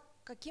 которые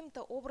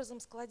каким-то образом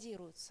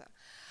складируются.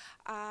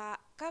 А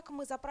как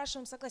мы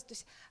запрашиваем согласие? То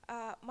есть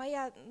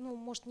моя,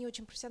 может, не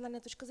очень профессиональная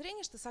точка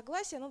зрения, что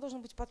согласие, оно должно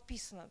быть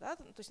подписано, да?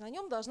 То есть на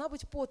нем должна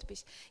быть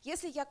подпись.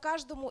 Если я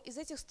каждому из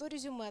этих 100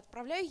 резюме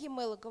отправляю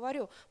e-mail и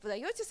говорю, вы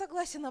даете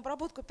согласие на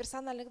обработку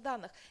персональных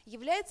данных,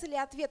 является ли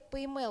ответ по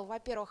e-mail,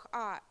 во-первых,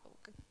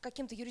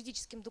 каким-то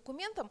юридическим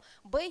документом,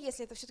 б,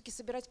 если это все-таки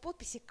собирать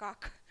подписи,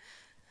 как?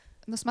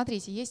 Ну,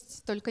 смотрите,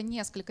 есть только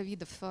несколько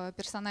видов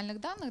персональных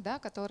данных, да,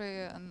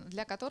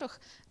 для которых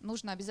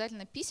нужно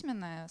обязательно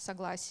письменное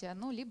согласие,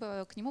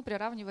 либо к нему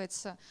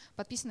приравнивается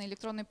подписанной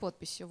электронной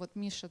подписью. Вот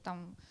Миша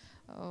там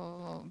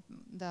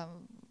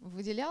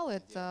выделял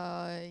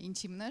это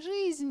интимная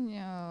жизнь,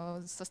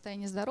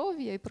 состояние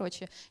здоровья и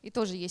прочее. И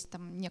тоже есть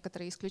там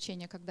некоторые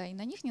исключения, когда и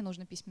на них не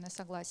нужно письменное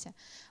согласие.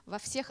 Во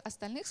всех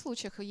остальных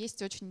случаях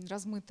есть очень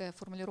размытая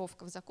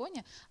формулировка в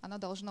законе, она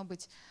должна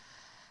быть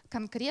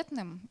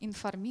конкретным,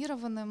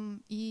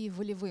 информированным и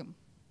волевым.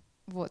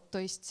 Вот, то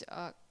есть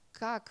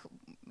как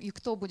и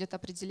кто будет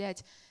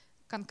определять,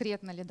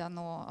 конкретно ли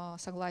дано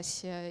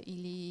согласие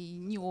или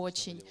не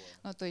очень.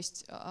 То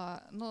есть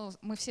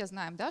мы все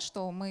знаем, да,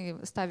 что мы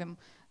ставим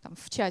там,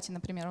 в чате,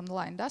 например,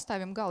 онлайн, да,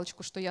 ставим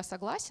галочку, что я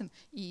согласен,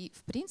 и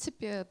в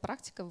принципе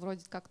практика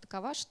вроде как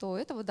такова, что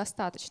этого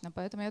достаточно.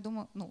 Поэтому я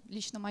думаю,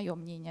 лично мое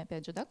мнение,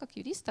 опять же, да, как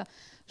юриста,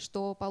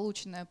 что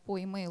полученное по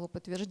имейлу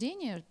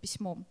подтверждение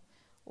письмом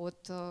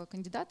от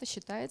кандидата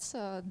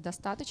считается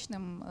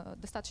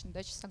достаточной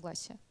дачей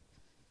согласия.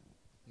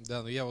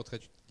 Да, но я вот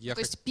хочу... То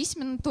есть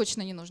письменно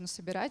точно не нужно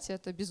собирать,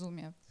 это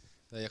безумие.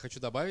 Да, я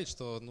хочу добавить,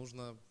 что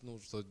нужно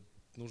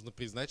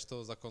признать,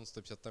 что закон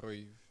 152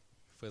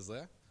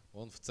 ФЗ,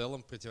 он в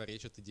целом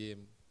противоречит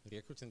идеям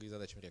рекрутинга и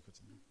задачам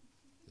рекрутинга.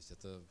 То есть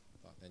это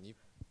они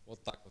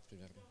вот так вот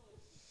примерно.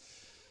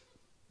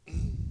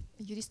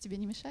 Юрист тебе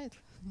не мешает?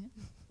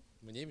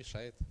 Мне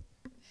мешает.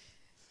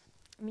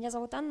 Меня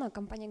зовут Анна,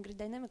 компания Grid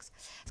Dynamics.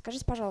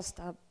 Скажите,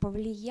 пожалуйста,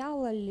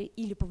 повлияло ли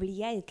или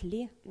повлияет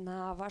ли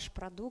на ваш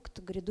продукт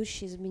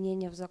грядущие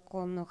изменения в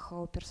законах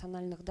о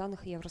персональных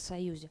данных в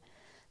Евросоюзе?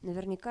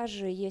 Наверняка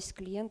же есть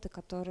клиенты, у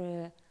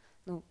которых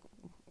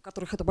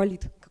это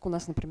болит, как у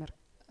нас, например.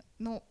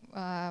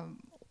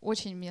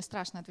 Очень мне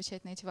страшно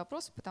отвечать на эти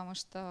вопросы, потому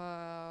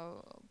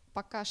что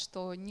пока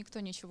что никто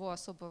ничего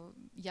особо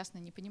ясно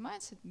не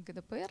понимает с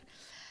ГДПР.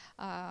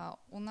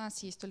 У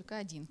нас есть только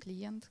один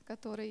клиент,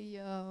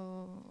 который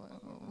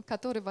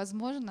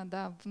возможно,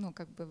 да,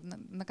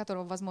 на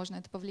которого, возможно,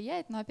 это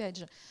повлияет. Но опять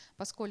же,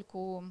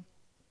 поскольку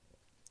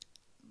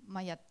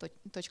моя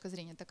точка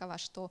зрения такова,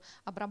 что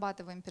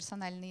обрабатываем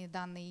персональные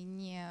данные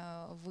не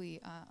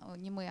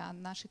мы, а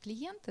наши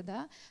клиенты,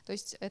 да, то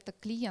есть это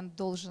клиент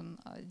должен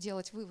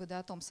делать выводы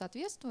о том,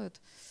 соответствует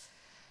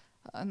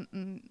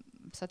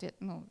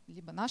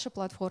либо наша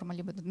платформа,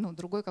 либо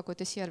другой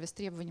какой-то сервис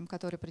требованиям,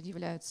 которые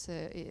предъявляются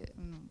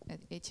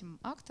этим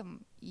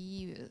актом,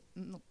 и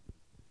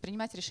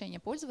принимать решение,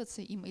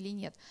 пользоваться им или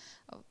нет.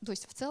 То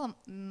есть в целом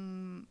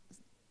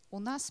у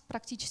нас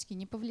практически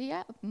не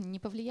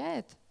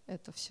повлияет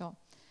это все.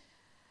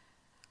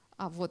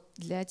 А вот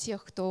для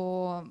тех,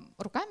 кто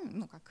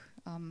руками,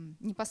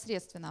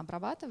 непосредственно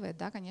обрабатывает,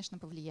 да, конечно,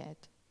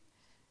 повлияет.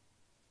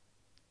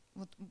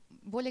 Вот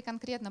более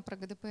конкретно про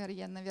ГДПР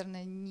я,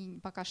 наверное,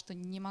 пока что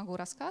не могу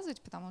рассказывать,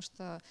 потому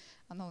что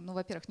оно,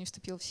 во-первых, не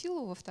вступило в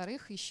силу,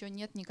 во-вторых, еще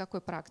нет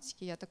никакой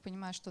практики. Я так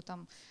понимаю, что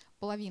там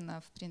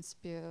половина, в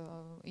принципе,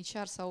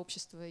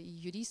 HR-сообщества и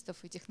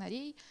юристов, и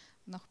технарей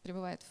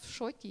пребывает в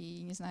шоке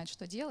и не знает,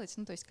 что делать.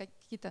 То есть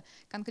какие-то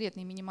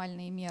конкретные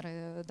минимальные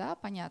меры, да,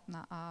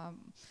 понятно, а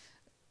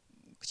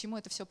к чему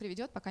это все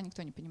приведет, пока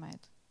никто не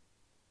понимает.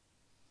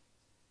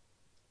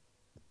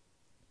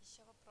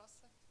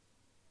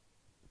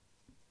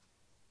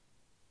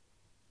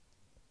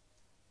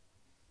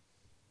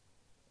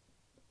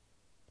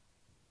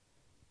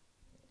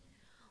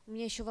 У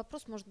меня еще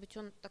вопрос, может быть,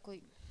 он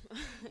такой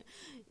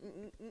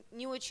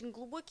не очень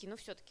глубокий, но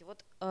все-таки.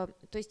 То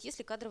есть,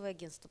 если кадровое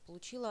агентство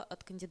получило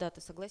от кандидата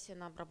согласие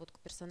на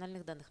обработку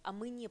персональных данных, а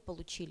мы не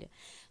получили,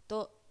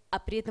 а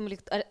при этом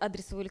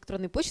адрес его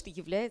электронной почты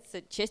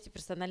является частью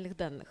персональных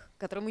данных,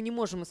 которые мы не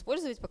можем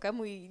использовать, пока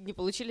мы не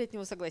получили от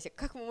него согласие.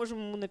 Как мы можем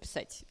ему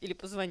написать или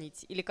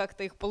позвонить, или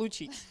как-то их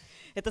получить?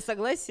 Это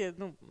согласие,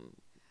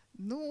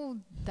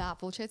 да,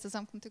 получается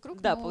замкнутый круг.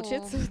 Да,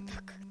 получается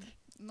так.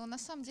 Но на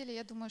самом деле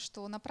я думаю,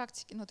 что на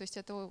практике, то есть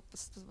это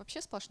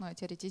вообще сплошное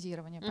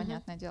теоретизирование,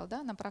 понятное дело,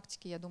 да, на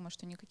практике я думаю,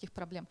 что никаких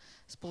проблем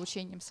с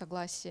получением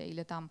согласия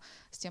или там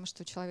с тем,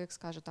 что человек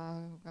скажет,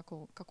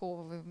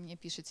 какого вы мне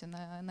пишете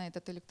на эту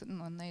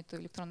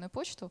электронную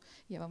почту,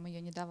 я вам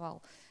ее не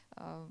давал,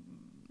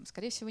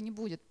 скорее всего, не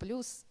будет.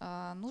 Плюс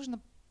нужно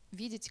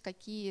видеть,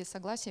 какие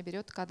согласия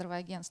берет кадровое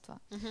агентство.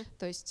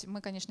 То есть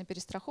мы, конечно,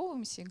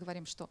 перестраховываемся и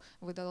говорим, что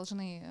вы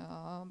должны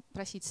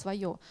просить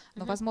свое,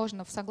 но,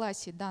 возможно, в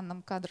согласии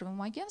данному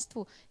кадровому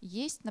агентству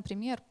есть,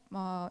 например,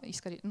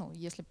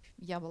 если бы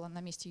я была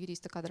на месте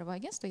юриста кадрового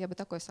агентства, я бы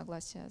такое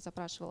согласие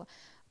запрашивала,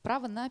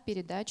 право на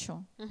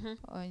передачу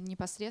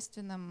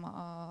непосредственным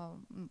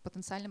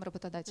потенциальным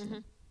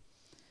работодателям.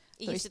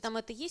 И если там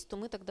это есть, то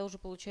мы тогда уже,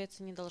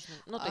 получается, не должны.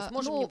 Ну, то есть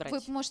можем не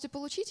брать. Вы можете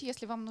получить,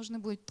 если вам нужны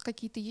будут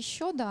какие-то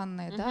еще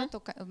данные, да,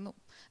 то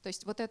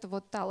есть вот это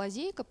вот та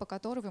лазейка, по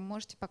которой вы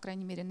можете, по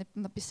крайней мере,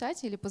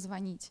 написать или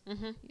позвонить,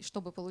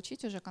 чтобы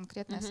получить уже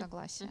конкретное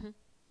согласие.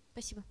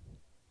 Спасибо.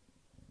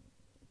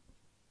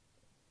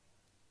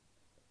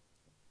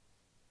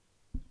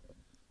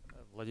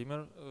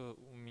 Владимир,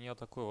 у меня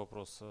такой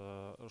вопрос.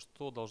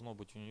 Что должно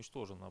быть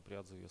уничтожено при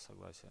отзыве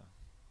согласия?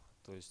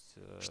 То есть,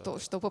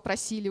 что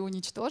попросили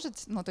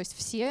уничтожить, ну, то есть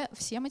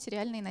все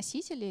материальные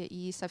носители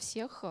и со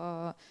всех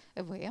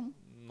ЭВМ.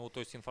 Ну,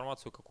 то есть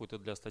информацию какую-то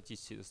для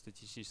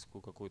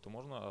статистическую какую-то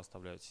можно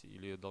оставлять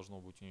или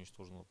должно быть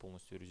уничтожено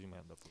полностью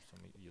резюме,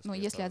 допустим?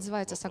 Если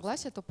отзывается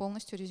согласие, то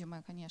полностью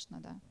резюме, конечно,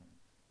 да.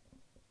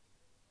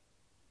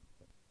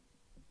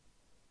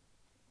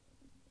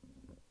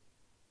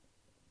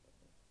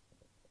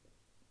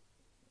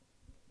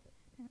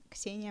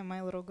 Ксения,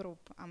 Mail.ru Group.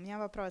 А у меня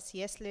вопрос.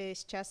 Если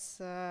сейчас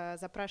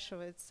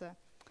запрашивается,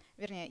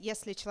 вернее,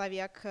 если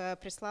человек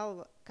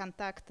прислал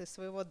контакты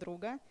своего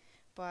друга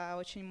по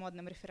очень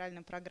модным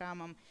реферальным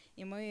программам,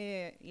 и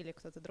мы или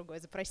кто-то другой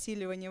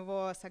запросили у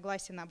него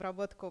согласие на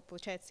обработку,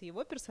 получается,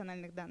 его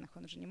персональных данных,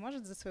 он же не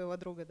может за своего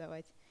друга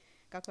давать.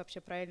 Как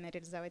вообще правильно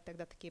реализовать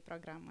тогда такие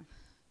программы?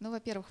 Ну,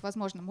 во-первых,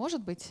 возможно,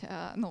 может быть,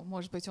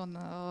 он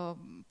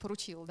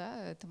поручил,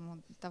 да,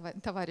 этому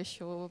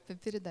товарищу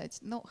передать.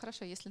 Но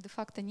хорошо, если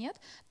де-факто нет,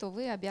 то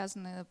вы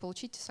обязаны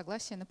получить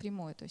согласие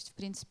напрямую. То есть, в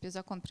принципе,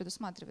 закон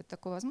предусматривает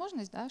такую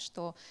возможность, да,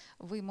 что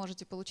вы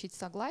можете получить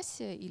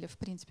согласие или, в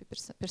принципе,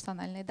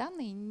 персональные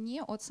данные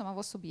не от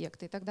самого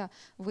субъекта. И тогда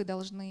вы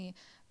должны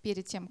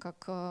перед тем,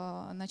 как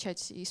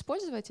начать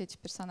использовать эти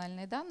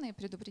персональные данные,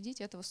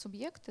 предупредить этого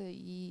субъекта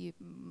и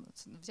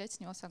взять с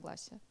него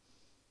согласие.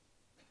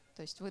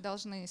 То есть вы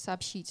должны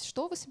сообщить,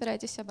 что вы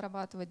собираетесь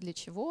обрабатывать, для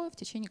чего, в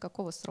течение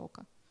какого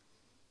срока.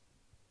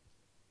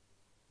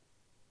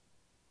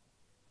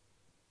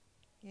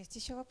 Есть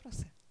еще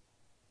вопросы?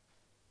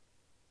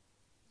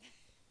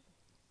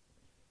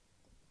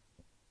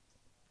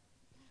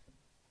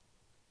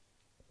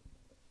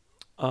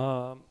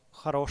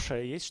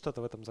 Хорошее есть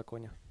что-то в этом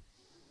законе?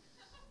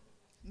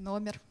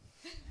 Номер.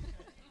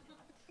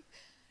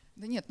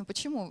 Да нет, ну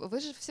почему? Вы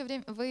же все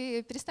время,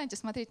 вы перестаньте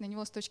смотреть на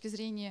него с точки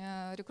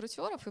зрения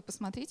рекрутеров и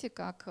посмотрите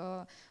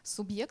как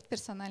субъект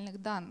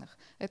персональных данных.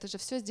 Это же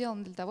все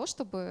сделано для того,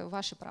 чтобы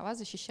ваши права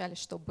защищались,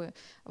 чтобы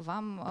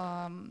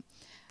вам...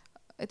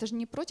 Это же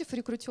не против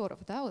рекрутеров,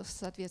 да,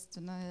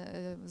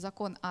 соответственно,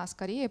 закон, а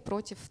скорее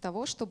против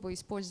того, чтобы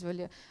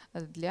использовали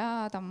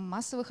для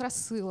массовых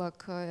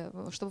рассылок,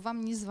 чтобы вам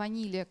не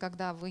звонили,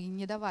 когда вы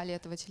не давали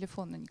этого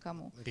телефона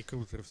никому.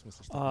 Рекрутеры, в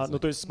смысле, что ну,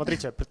 то есть,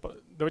 смотрите,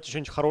 давайте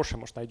что-нибудь хорошее,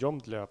 может, найдем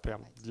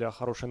для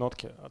хорошей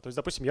нотки. То есть,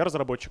 допустим, я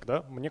разработчик,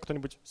 да, мне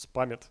кто-нибудь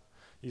спамит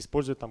и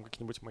использует там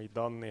какие-нибудь мои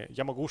данные.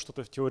 Я могу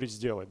что-то в теории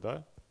сделать,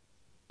 да?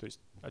 То есть,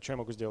 а что я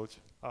могу сделать?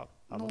 Да,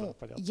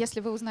 понятно.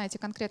 Если вы узнаете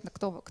конкретно,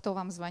 кто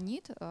вам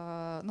звонит,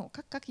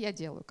 как я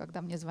делаю,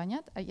 когда мне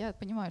звонят, а я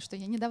понимаю, что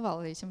я не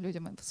давала этим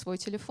людям свой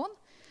телефон,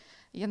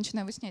 я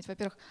начинаю выяснять,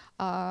 во-первых,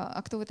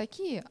 а кто вы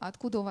такие,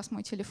 откуда у вас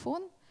мой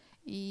телефон,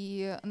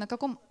 и на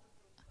каком...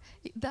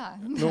 Да.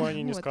 Ну,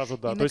 они не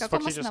скажут, да. И на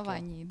каком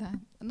основании, да.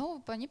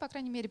 Ну, они, по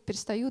крайней мере,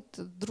 перестают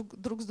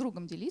друг с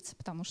другом делиться,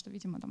 потому что,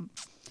 видимо, там...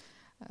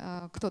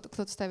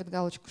 Кто-то ставит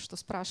галочку, что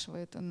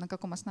спрашивает, на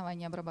каком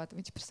основании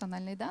обрабатываете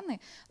персональные данные.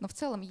 Но в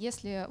целом,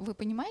 если вы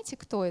понимаете,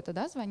 кто это,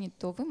 да, звонит,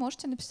 то вы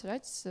можете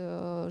написать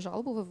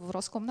жалобу в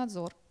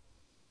Роскомнадзор.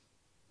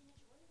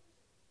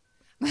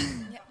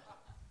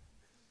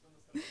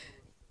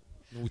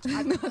 У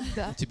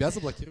тебя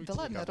заблокируют. Да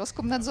ладно,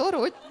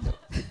 Роскомнадзор.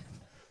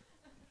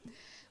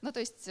 Ну, то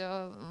есть,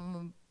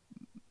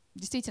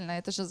 действительно,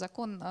 это же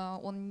закон,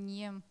 он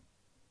не...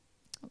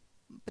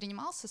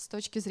 принимался с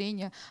точки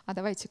зрения,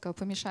 давайте-ка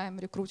помешаем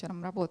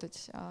рекрутерам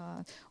работать.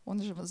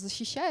 Он же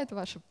защищает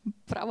ваши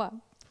права.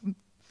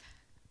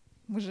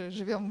 Мы же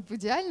живем в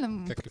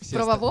идеальном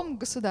правовом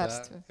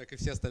государстве. Да, как и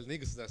все остальные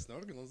государственные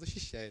органы, он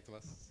защищает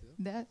вас.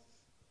 Да.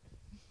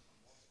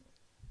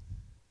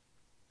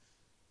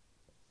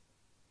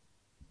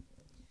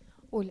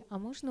 Оль, а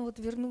можно вот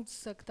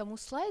вернуться к тому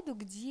слайду,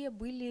 где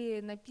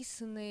были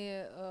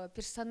написаны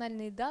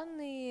персональные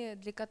данные,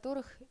 для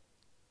которых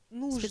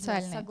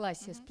нужно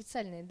согласие,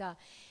 специальные, да.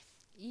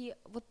 И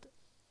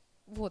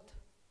вот,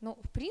 но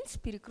в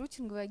принципе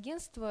рекрутинговое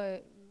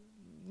агентство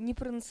не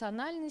про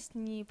национальность,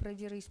 не про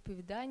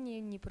вероисповедание,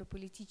 не про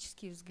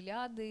политические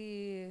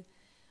взгляды.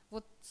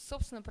 Вот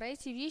собственно, про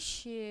эти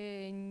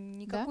вещи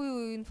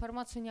никакую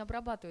информацию не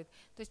обрабатывает.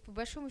 То есть, по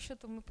большому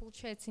счету, мы,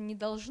 получается, не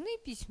должны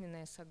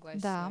письменное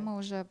согласие? Да, мы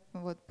уже,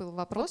 вот был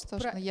вопрос Вот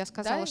тоже, про- я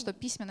сказала, да? что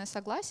письменное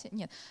согласие,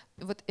 нет,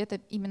 вот это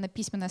именно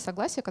письменное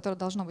согласие, которое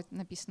должно быть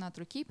написано от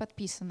руки и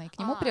подписано, и к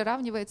нему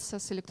приравнивается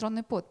с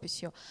электронной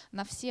подписью.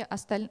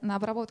 На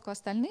обработку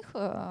остальных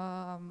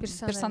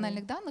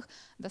персональных данных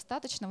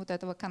достаточно вот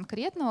этого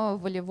конкретного,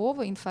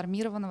 волевого,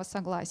 информированного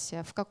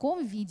согласия. В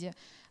каком виде,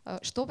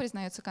 что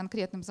признается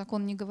конкретным,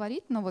 закон не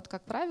говорит, но вот,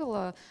 как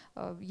правило,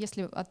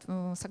 если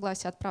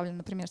согласие отправлено,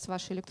 например, с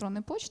вашей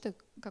электронной почты,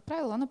 как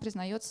правило, оно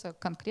признается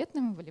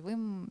конкретным,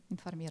 волевым,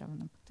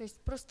 информированным. То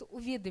есть просто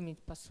уведомить,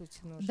 по сути,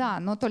 нужно. Да,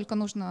 но только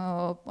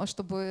нужно,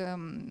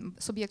 чтобы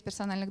субъект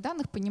персональных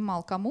данных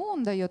понимал, кому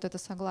он дает это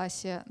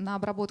согласие, на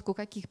обработку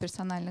каких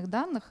персональных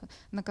данных,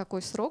 на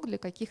какой срок, для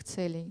каких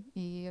целей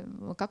и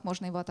как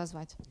можно его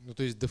отозвать. Ну,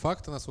 то есть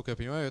де-факто, насколько я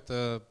понимаю,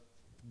 это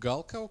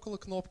галка около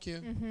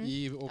кнопки,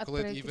 и в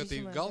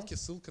этой галке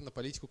ссылка на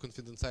политику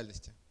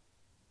конфиденциальности.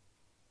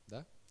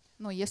 Да?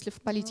 Ну, если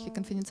в политике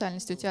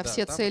конфиденциальности у тебя Да,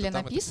 все цели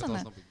там написаны.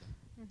 это быть, да.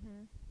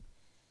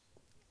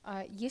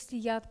 А если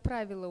я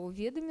отправила,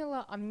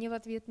 уведомила, а мне в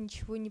ответ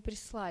ничего не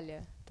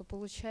прислали, то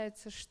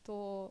получается,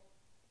 что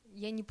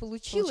я не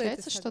получила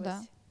Получается, это что да.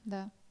 согласие?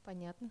 Да.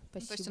 Понятно, Ну,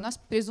 спасибо. то есть у нас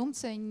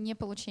презумпция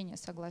неполучения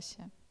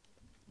согласия.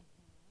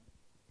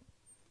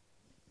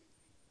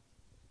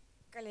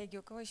 Коллеги,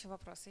 у кого еще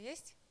вопросы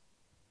есть?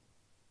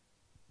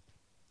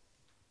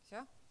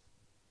 Все?